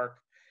manage the park.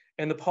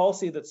 And the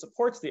policy that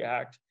supports the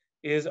act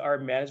is our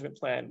management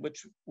plan,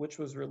 which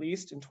was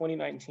released in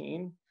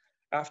 2019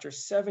 after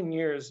 7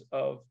 years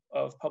of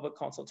public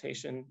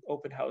consultation,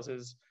 open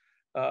houses,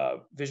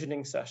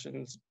 visioning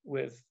sessions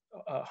with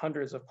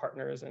hundreds of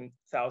partners and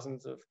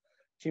thousands of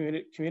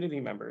community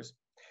members.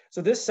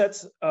 So this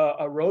sets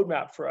a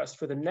roadmap for us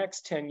for the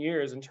next 10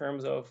 years in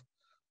terms of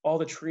all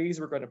the trees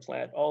we're going to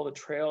plant, all the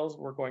trails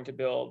we're going to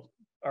build,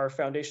 our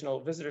foundational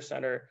visitor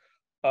center,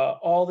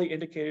 all the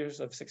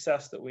indicators of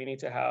success that we need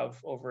to have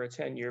over a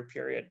 10-year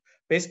period.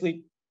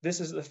 Basically,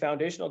 this is the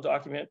foundational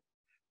document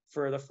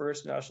for the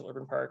first national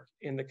urban park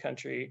in the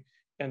country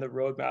and the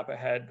roadmap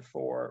ahead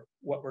for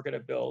what we're going to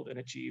build and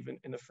achieve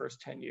in the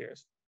first 10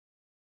 years.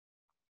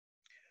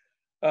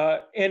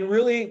 And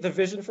really, the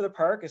vision for the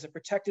park is a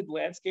protected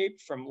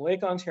landscape from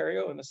Lake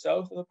Ontario in the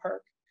south of the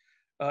park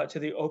to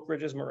the Oak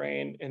Ridges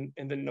Moraine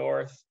in the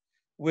north,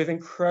 with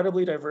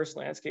incredibly diverse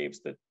landscapes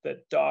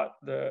that dot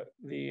the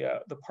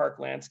park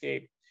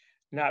landscape,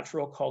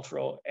 natural,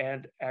 cultural,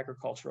 and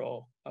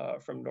agricultural,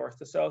 from north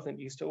to south and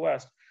east to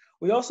west.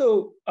 We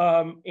also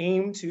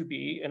aim to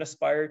be and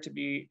aspire to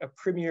be a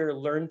premier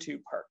learn-to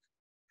park,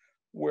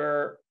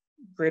 where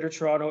Greater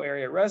Toronto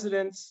Area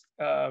residents,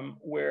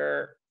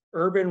 where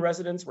urban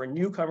residents, where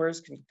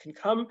newcomers can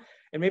come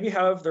and maybe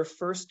have their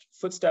first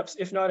footsteps,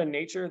 if not in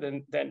nature,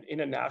 then in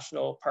a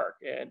national park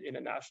and in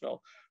a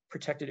national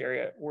protected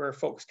area where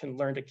folks can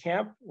learn to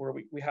camp, where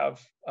we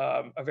have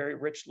a very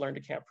rich learn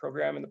to camp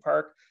program in the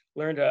park,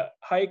 learn to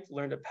hike,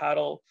 learn to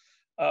paddle,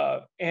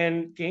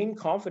 and gain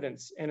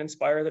confidence and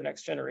inspire the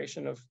next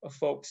generation of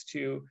folks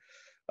to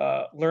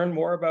learn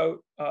more about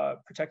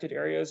protected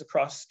areas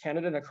across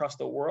Canada and across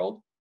the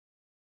world,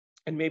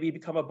 and maybe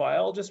become a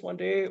biologist one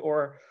day,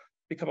 or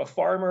become a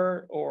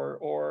farmer,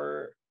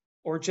 or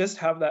just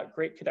have that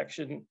great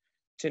connection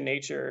to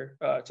nature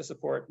to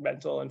support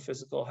mental and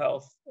physical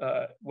health,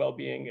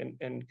 well-being,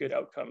 and good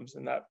outcomes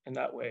in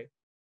that way.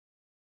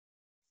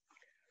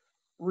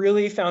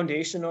 Really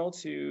foundational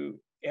to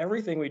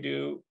everything we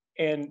do,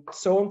 and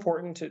so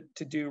important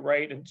to do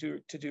right and to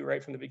do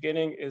right from the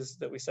beginning, is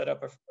that we set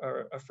up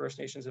a First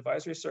Nations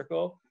Advisory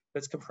Circle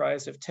that's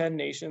comprised of 10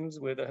 nations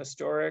with a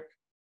historic,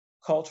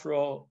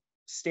 cultural,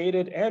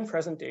 stated, and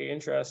present-day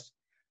interest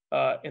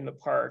in the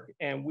park.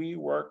 And we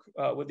work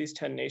with these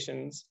 10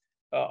 nations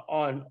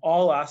on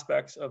all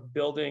aspects of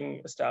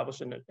building,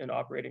 establishing, and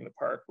operating the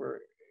park. We're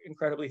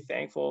incredibly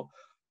thankful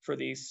for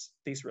these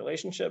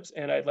relationships.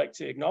 And I'd like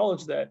to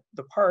acknowledge that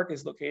the park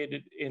is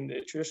located in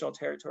the traditional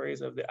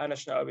territories of the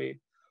Anishinaabe,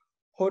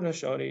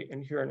 Haudenosaunee,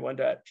 and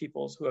Huron-Wendat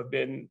peoples, who have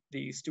been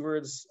the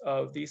stewards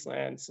of these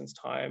lands since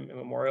time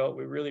immemorial.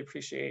 We really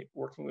appreciate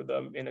working with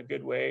them in a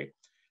good way,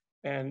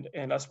 and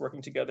us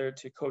working together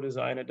to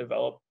co-design and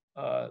develop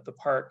the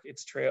park,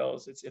 its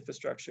trails, its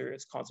infrastructure,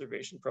 its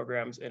conservation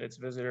programs, and its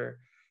visitor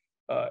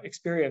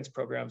experience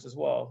programs as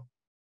well.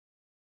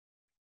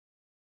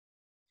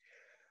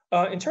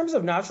 In terms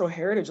of natural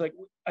heritage,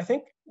 I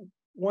think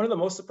one of the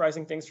most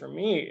surprising things for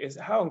me is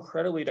how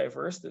incredibly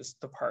diverse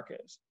the park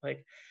is.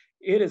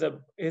 It's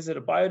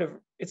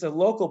a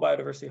local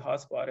biodiversity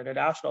hotspot and a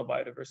national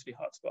biodiversity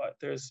hotspot.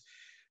 There's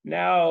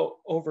now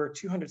over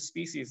 200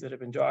 species that have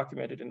been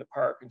documented in the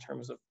park in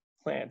terms of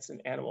plants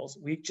and animals.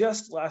 We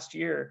just last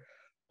year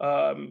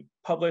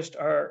published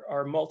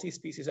our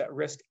multi-species at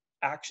risk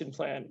action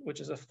plan,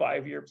 which is a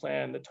 5-year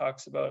plan that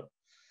talks about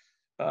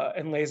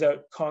and lays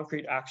out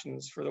concrete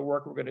actions for the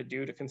work we're going to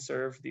do to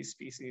conserve these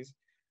species.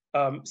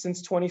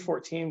 Since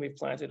 2014, we've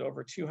planted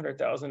over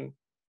 200,000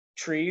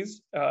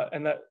 trees,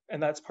 and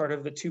that's part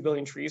of the 2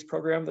 billion trees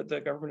program that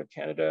the government of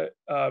Canada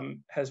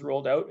has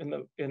rolled out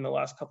in the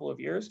last couple of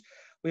years.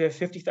 We have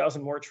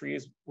 50,000 more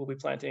trees we'll be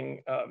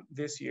planting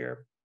this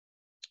year.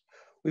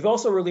 We've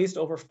also released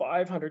over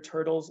 500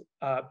 turtles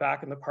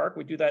back in the park.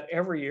 We do that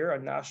every year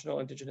on National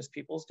Indigenous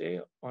Peoples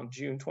Day on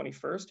June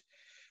 21st.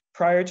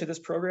 Prior to this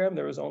program,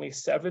 there was only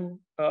 7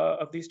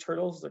 of these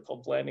turtles. They're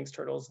called Blandings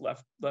turtles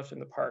left in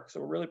the park. So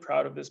we're really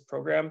proud of this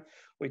program.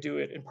 We do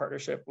it in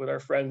partnership with our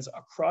friends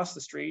across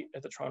the street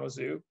at the Toronto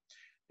Zoo.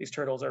 These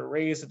turtles are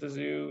raised at the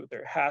zoo,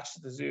 they're hatched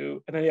at the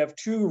zoo, and then they have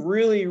 2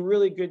 really,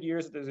 really good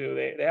years at the zoo.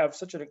 They have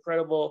such an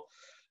incredible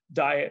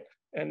diet,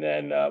 and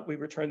then we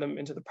return them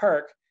into the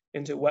park,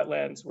 into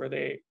wetlands where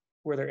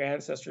their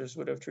ancestors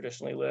would have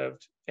traditionally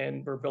lived,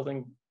 and we're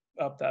building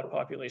up that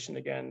population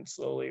again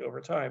slowly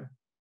over time.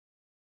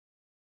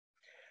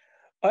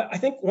 I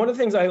think one of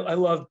the things I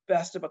love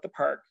best about the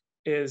park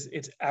is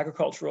its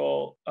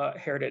agricultural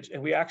heritage,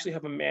 and we actually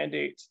have a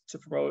mandate to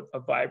promote a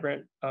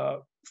vibrant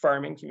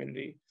farming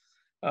community.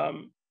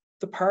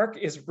 The park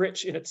is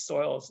rich in its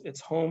soils.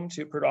 It's home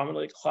to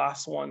predominantly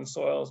Class 1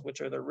 soils, which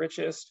are the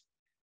richest,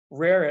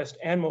 rarest,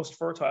 and most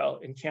fertile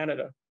in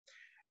Canada.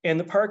 And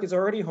the park is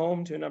already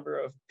home to a number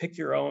of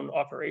pick-your-own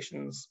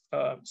operations,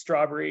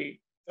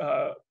 strawberry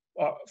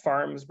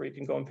farms where you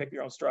can go and pick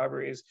your own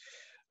strawberries,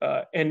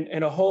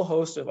 and a whole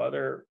host of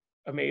other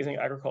amazing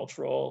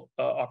agricultural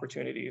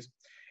opportunities.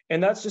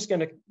 And that's just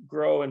going to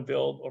grow and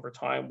build over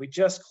time. We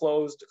just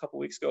closed a couple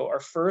of weeks ago our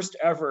first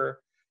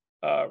ever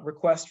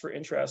request for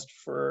interest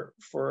for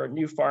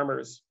new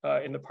farmers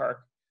in the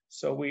park.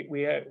 So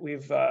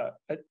we've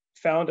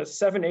found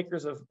 7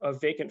 acres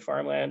of vacant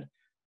farmland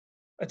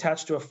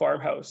attached to a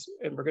farmhouse,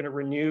 and we're going to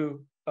renew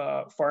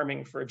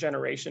farming for a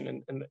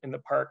generation in the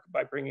park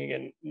by bringing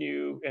in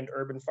new and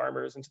urban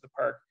farmers into the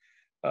park.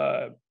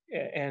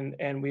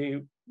 And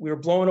we were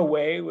blown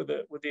away with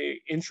the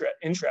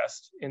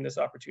interest in this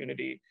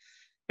opportunity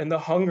and the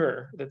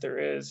hunger that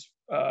there is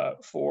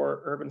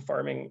for urban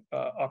farming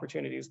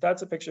opportunities.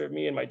 That's a picture of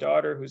me and my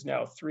daughter, who's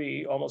now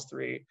 3, almost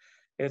 3.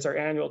 It's our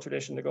annual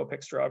tradition to go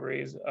pick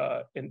strawberries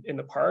in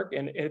the park,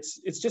 and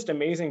it's just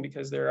amazing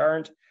because there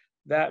aren't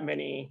that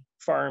many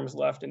farms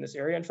left in this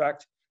area. In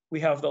fact,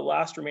 we have the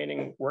last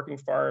remaining working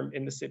farm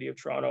in the city of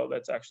Toronto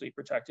that's actually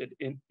protected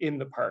in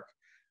the park.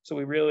 So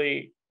we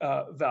really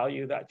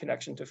value that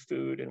connection to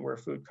food and where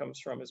food comes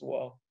from as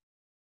well.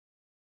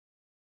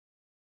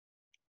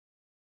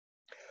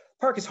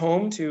 Park is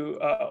home to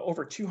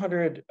over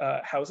 200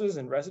 houses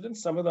and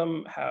residents. Some of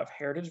them have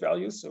heritage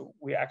values, so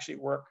we actually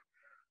work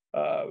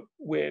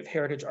with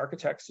heritage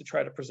architects to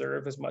try to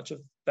preserve as much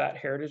of that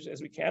heritage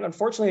as we can.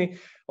 Unfortunately,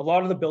 a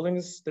lot of the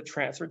buildings that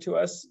transferred to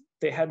us,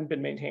 they hadn't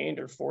been maintained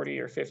in 40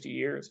 or 50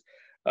 years.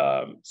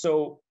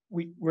 So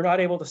we're not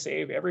able to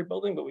save every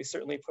building, but we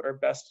certainly put our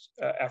best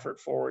effort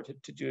forward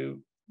to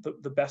do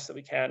the best that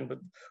we can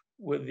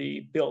with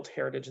the built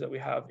heritage that we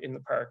have in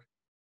the park.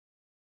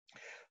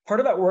 Part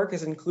of that work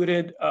has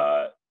included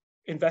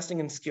investing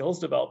in skills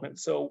development.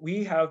 So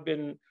we have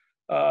been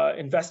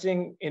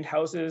investing in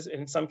houses,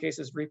 and in some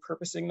cases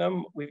repurposing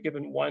them. We've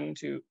given one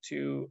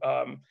to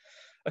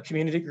a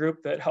community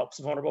group that helps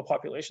vulnerable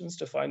populations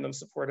to find them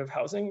supportive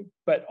housing.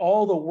 But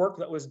all the work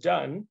that was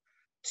done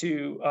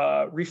to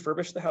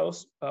refurbish the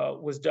house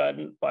was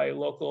done by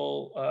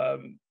local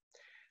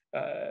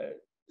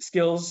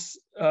skills,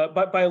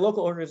 by a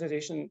local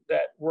organization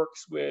that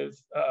works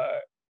with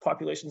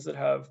populations that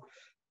have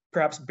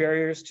perhaps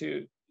barriers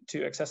to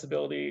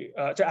accessibility,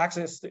 to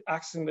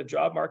accessing the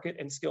job market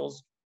and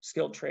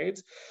skilled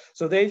trades.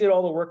 So they did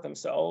all the work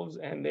themselves,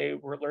 and they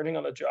were learning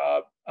on the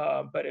job.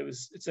 But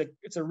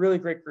it's a really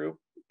great group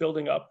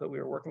building up that we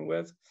were working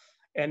with.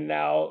 And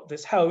now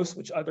this house,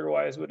 which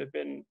otherwise would have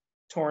been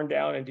torn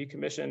down and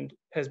decommissioned,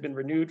 has been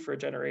renewed for a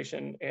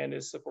generation and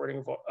is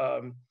supporting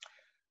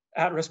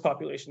at-risk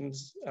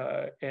populations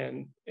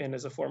and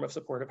as a form of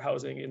supportive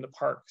housing in the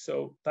park.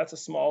 So that's a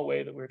small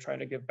way that we're trying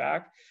to give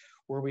back,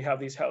 where we have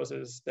these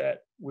houses that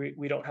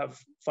we don't have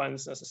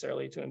funds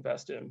necessarily to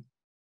invest in.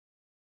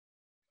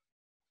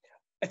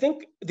 I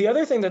think the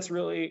other thing that's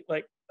really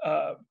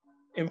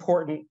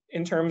important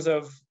in terms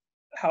of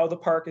how the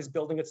park is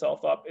building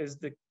itself up is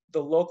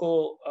the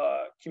local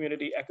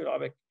community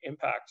economic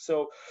impact.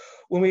 So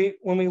when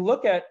we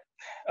look at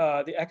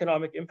the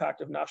economic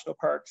impact of national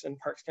parks and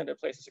Parks Canada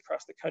places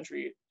across the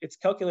country, it's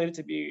calculated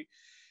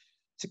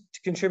to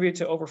contribute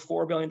to over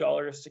 $4 billion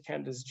to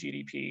Canada's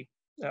GDP.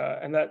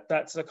 And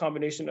that's a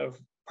combination of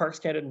Parks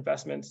Canada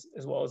investments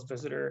as well as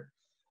visitor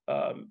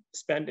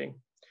spending.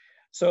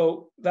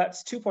 So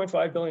that's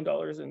 $2.5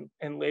 billion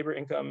in labor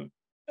income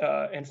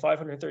and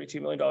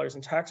 $532 million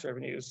in tax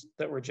revenues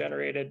that were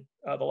generated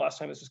the last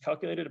time this was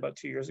calculated, about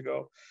 2 years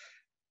ago.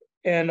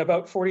 And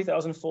about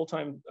 40,000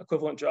 full-time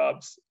equivalent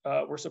jobs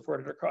were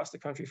supported across the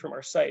country from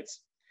our sites.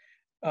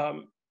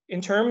 In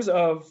terms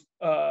of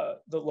the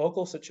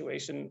local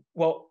situation,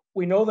 well,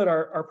 we know that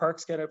our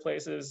Parks Canada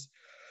places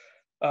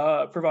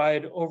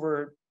provide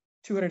over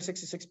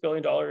 $266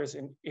 billion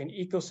in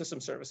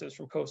ecosystem services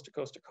from coast to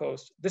coast to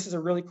coast. This is a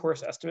really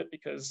coarse estimate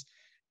because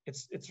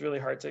it's really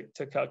hard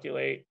to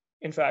calculate.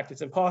 In fact,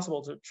 it's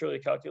impossible to truly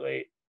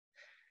calculate,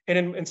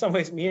 and in some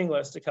ways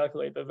meaningless to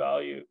calculate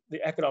the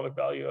economic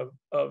value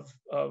of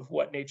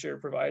what nature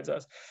provides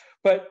us.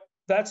 But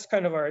that's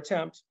kind of our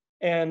attempt.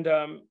 And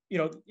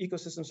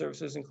ecosystem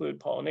services include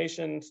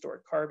pollination,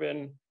 stored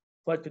carbon,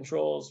 flood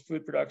controls,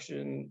 food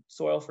production,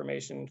 soil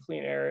formation,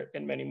 clean air,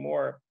 and many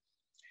more.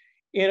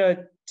 In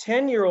a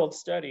 10-year-old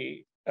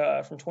study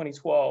from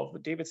 2012, the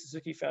David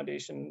Suzuki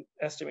Foundation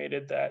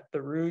estimated that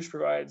the Rouge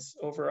provides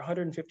over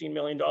 $115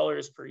 million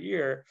per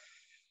year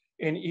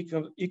in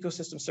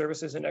ecosystem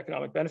services and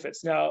economic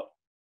benefits. Now,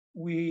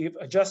 we've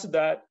adjusted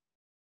that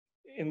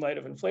in light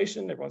of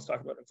inflation. Everyone's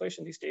talking about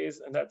inflation these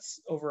days, and that's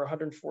over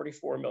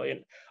 144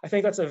 million. I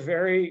think that's a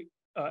very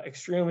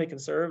extremely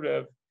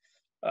conservative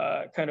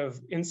kind of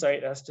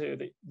insight as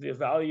to the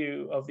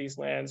value of these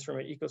lands from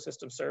an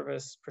ecosystem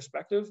service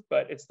perspective,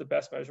 but it's the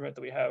best measurement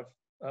that we have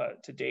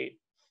to date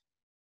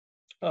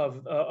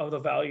of the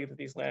value that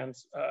these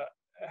lands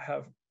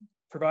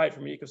provide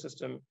from an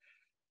ecosystem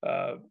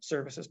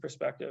services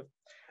perspective.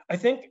 I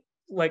think,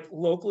 like,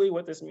 locally,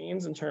 what this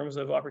means in terms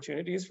of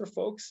opportunities for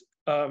folks,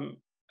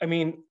 I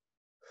mean,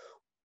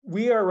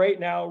 we are right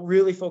now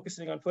really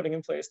focusing on putting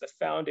in place the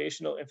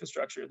foundational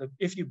infrastructure, the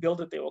if you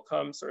build it, they will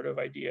come sort of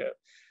idea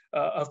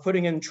of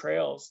putting in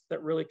trails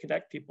that really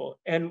connect people.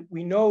 And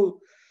we know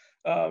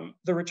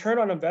the return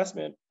on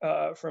investment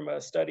from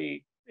a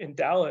study in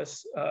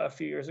Dallas a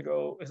few years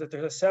ago is that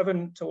there's a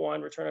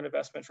 7-to-1 return on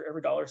investment for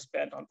every dollar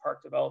spent on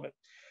park development.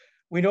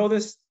 We know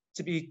this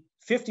to be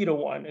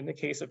 50-to-1 in the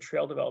case of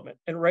trail development.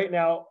 And right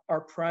now,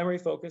 our primary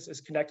focus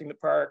is connecting the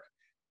park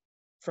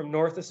from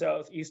north to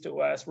south, east to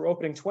west. We're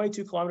opening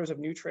 22 kilometers of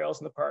new trails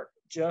in the park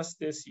just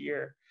this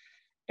year.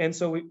 And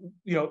so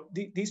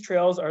these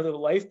trails are the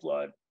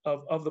lifeblood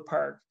of the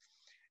park,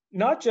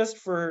 not just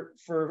for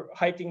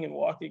hiking and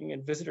walking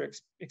and visitor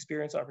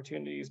experience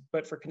opportunities,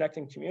 but for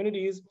connecting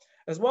communities,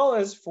 as well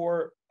as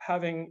for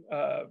having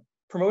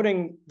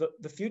promoting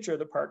the future of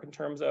the park in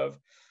terms of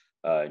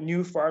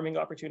new farming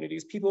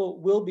opportunities. People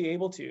will be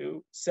able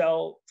to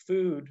sell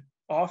food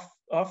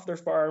off their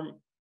farm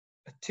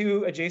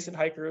to adjacent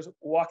hikers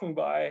walking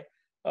by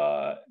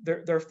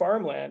their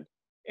farmland,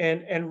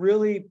 and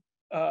really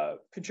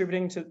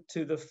contributing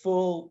to the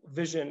full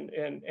vision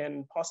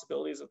and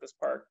possibilities of this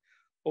park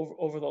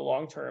over the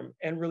long term,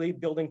 and really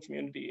building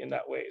community in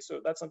that way. So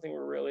that's something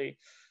we're really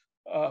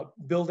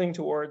building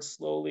towards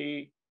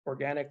slowly,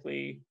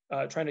 organically,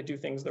 trying to do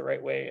things the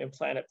right way and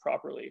plan it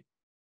properly.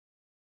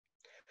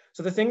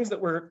 So the things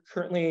that we're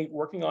currently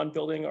working on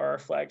building are our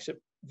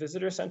flagship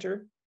visitor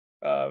center,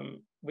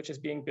 which is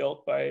being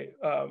built by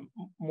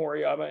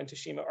Moriyama and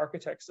Tashima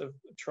Architects of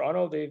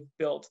Toronto. They've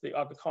built the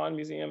Aga Khan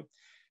Museum.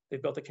 They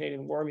built the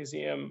Canadian War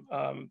Museum.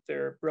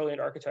 They're brilliant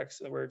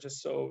architects, and we're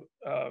just so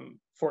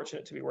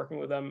fortunate to be working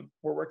with them.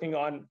 We're working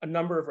on a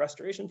number of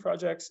restoration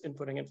projects and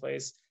putting in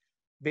place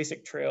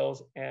basic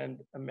trails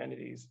and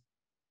amenities.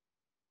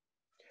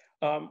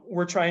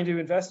 We're trying to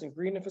invest in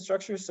green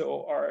infrastructure,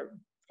 so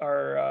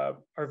our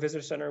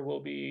visitor center will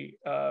be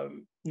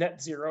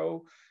net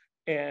zero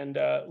and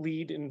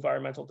lead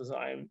environmental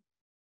design.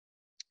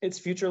 Its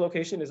future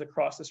location is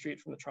across the street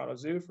from the Toronto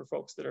Zoo, for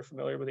folks that are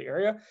familiar with the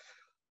area.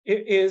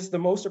 It is the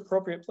most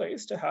appropriate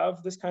place to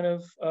have this kind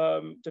of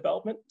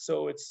development.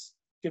 So it's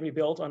going to be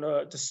built on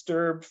a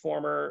disturbed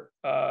former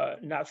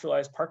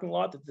naturalized parking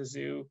lot that the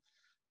zoo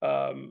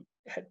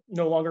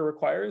no longer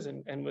requires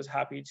and was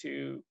happy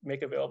to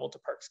make available to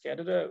Parks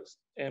Canada,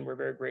 and we're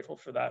very grateful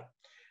for that.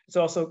 It's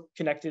also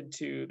connected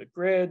to the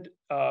grid,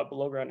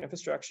 below ground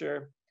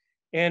infrastructure,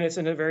 and it's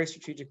in a very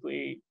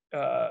strategically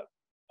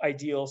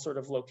ideal sort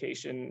of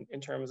location in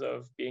terms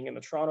of being in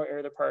the Toronto area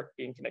of the park,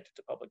 being connected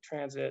to public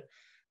transit,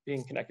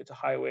 being connected to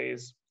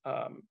highways,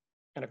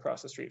 and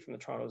across the street from the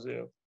Toronto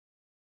Zoo.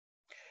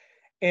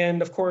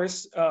 And of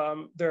course,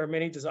 there are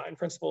many design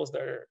principles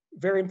that are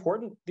very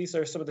important. These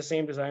are some of the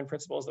same design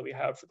principles that we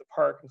have for the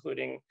park,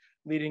 including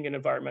leading in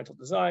environmental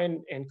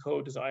design and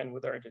co-design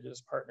with our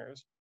Indigenous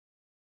partners.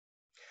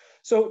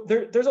 So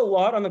there's a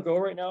lot on the go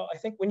right now. I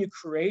think when you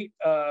create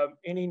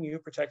any new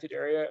protected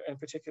area, and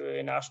particularly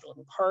a national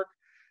urban park,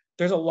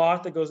 there's a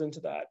lot that goes into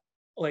that,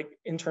 like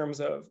in terms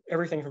of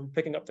everything from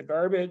picking up the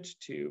garbage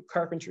to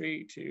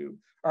carpentry to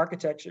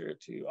architecture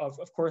to,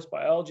 of course,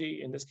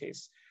 biology, in this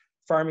case,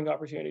 farming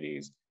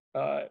opportunities,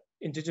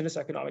 Indigenous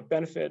economic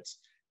benefits.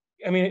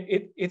 I mean,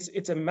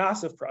 it's a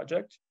massive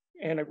project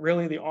and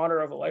really the honor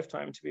of a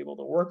lifetime to be able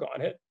to work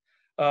on it.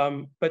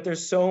 But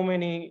there's so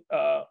many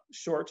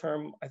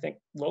short-term, I think,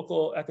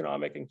 local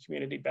economic and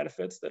community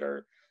benefits that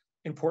are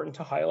important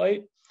to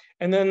highlight.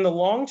 And then the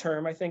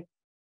long-term, I think,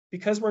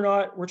 because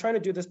we're trying to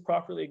do this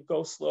properly,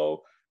 go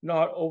slow,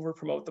 not over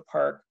promote the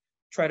park,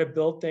 try to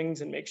build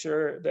things and make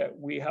sure that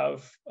we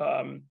have,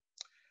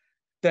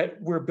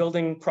 that we're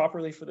building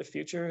properly for the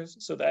future,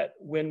 so that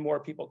when more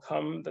people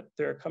come, that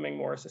they're coming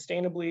more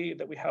sustainably,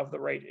 that we have the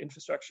right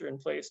infrastructure in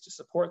place to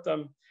support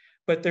them.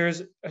 But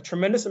there's a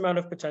tremendous amount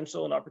of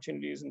potential and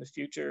opportunities in the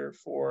future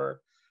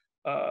for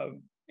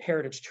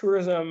heritage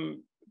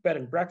tourism, bed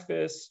and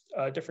breakfast,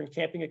 different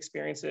camping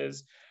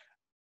experiences,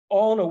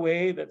 all in a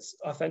way that's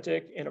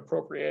authentic and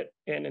appropriate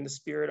and in the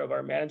spirit of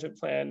our management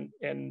plan.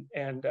 And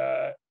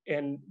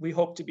we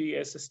hope to be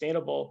as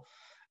sustainable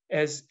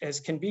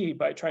as can be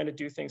by trying to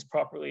do things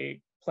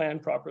properly, plan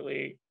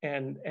properly,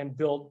 and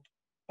build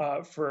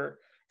for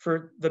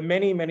for the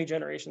many, many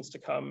generations to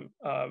come.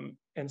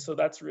 And so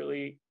that's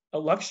really a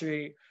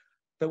luxury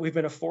that we've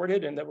been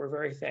afforded and that we're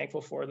very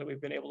thankful for, that we've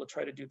been able to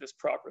try to do this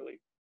properly.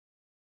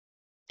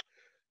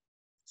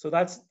 So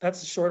that's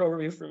a short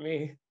overview for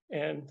me,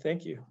 and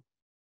thank you.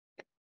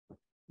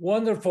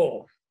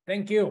 Wonderful.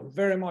 Thank you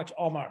very much,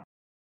 Omar.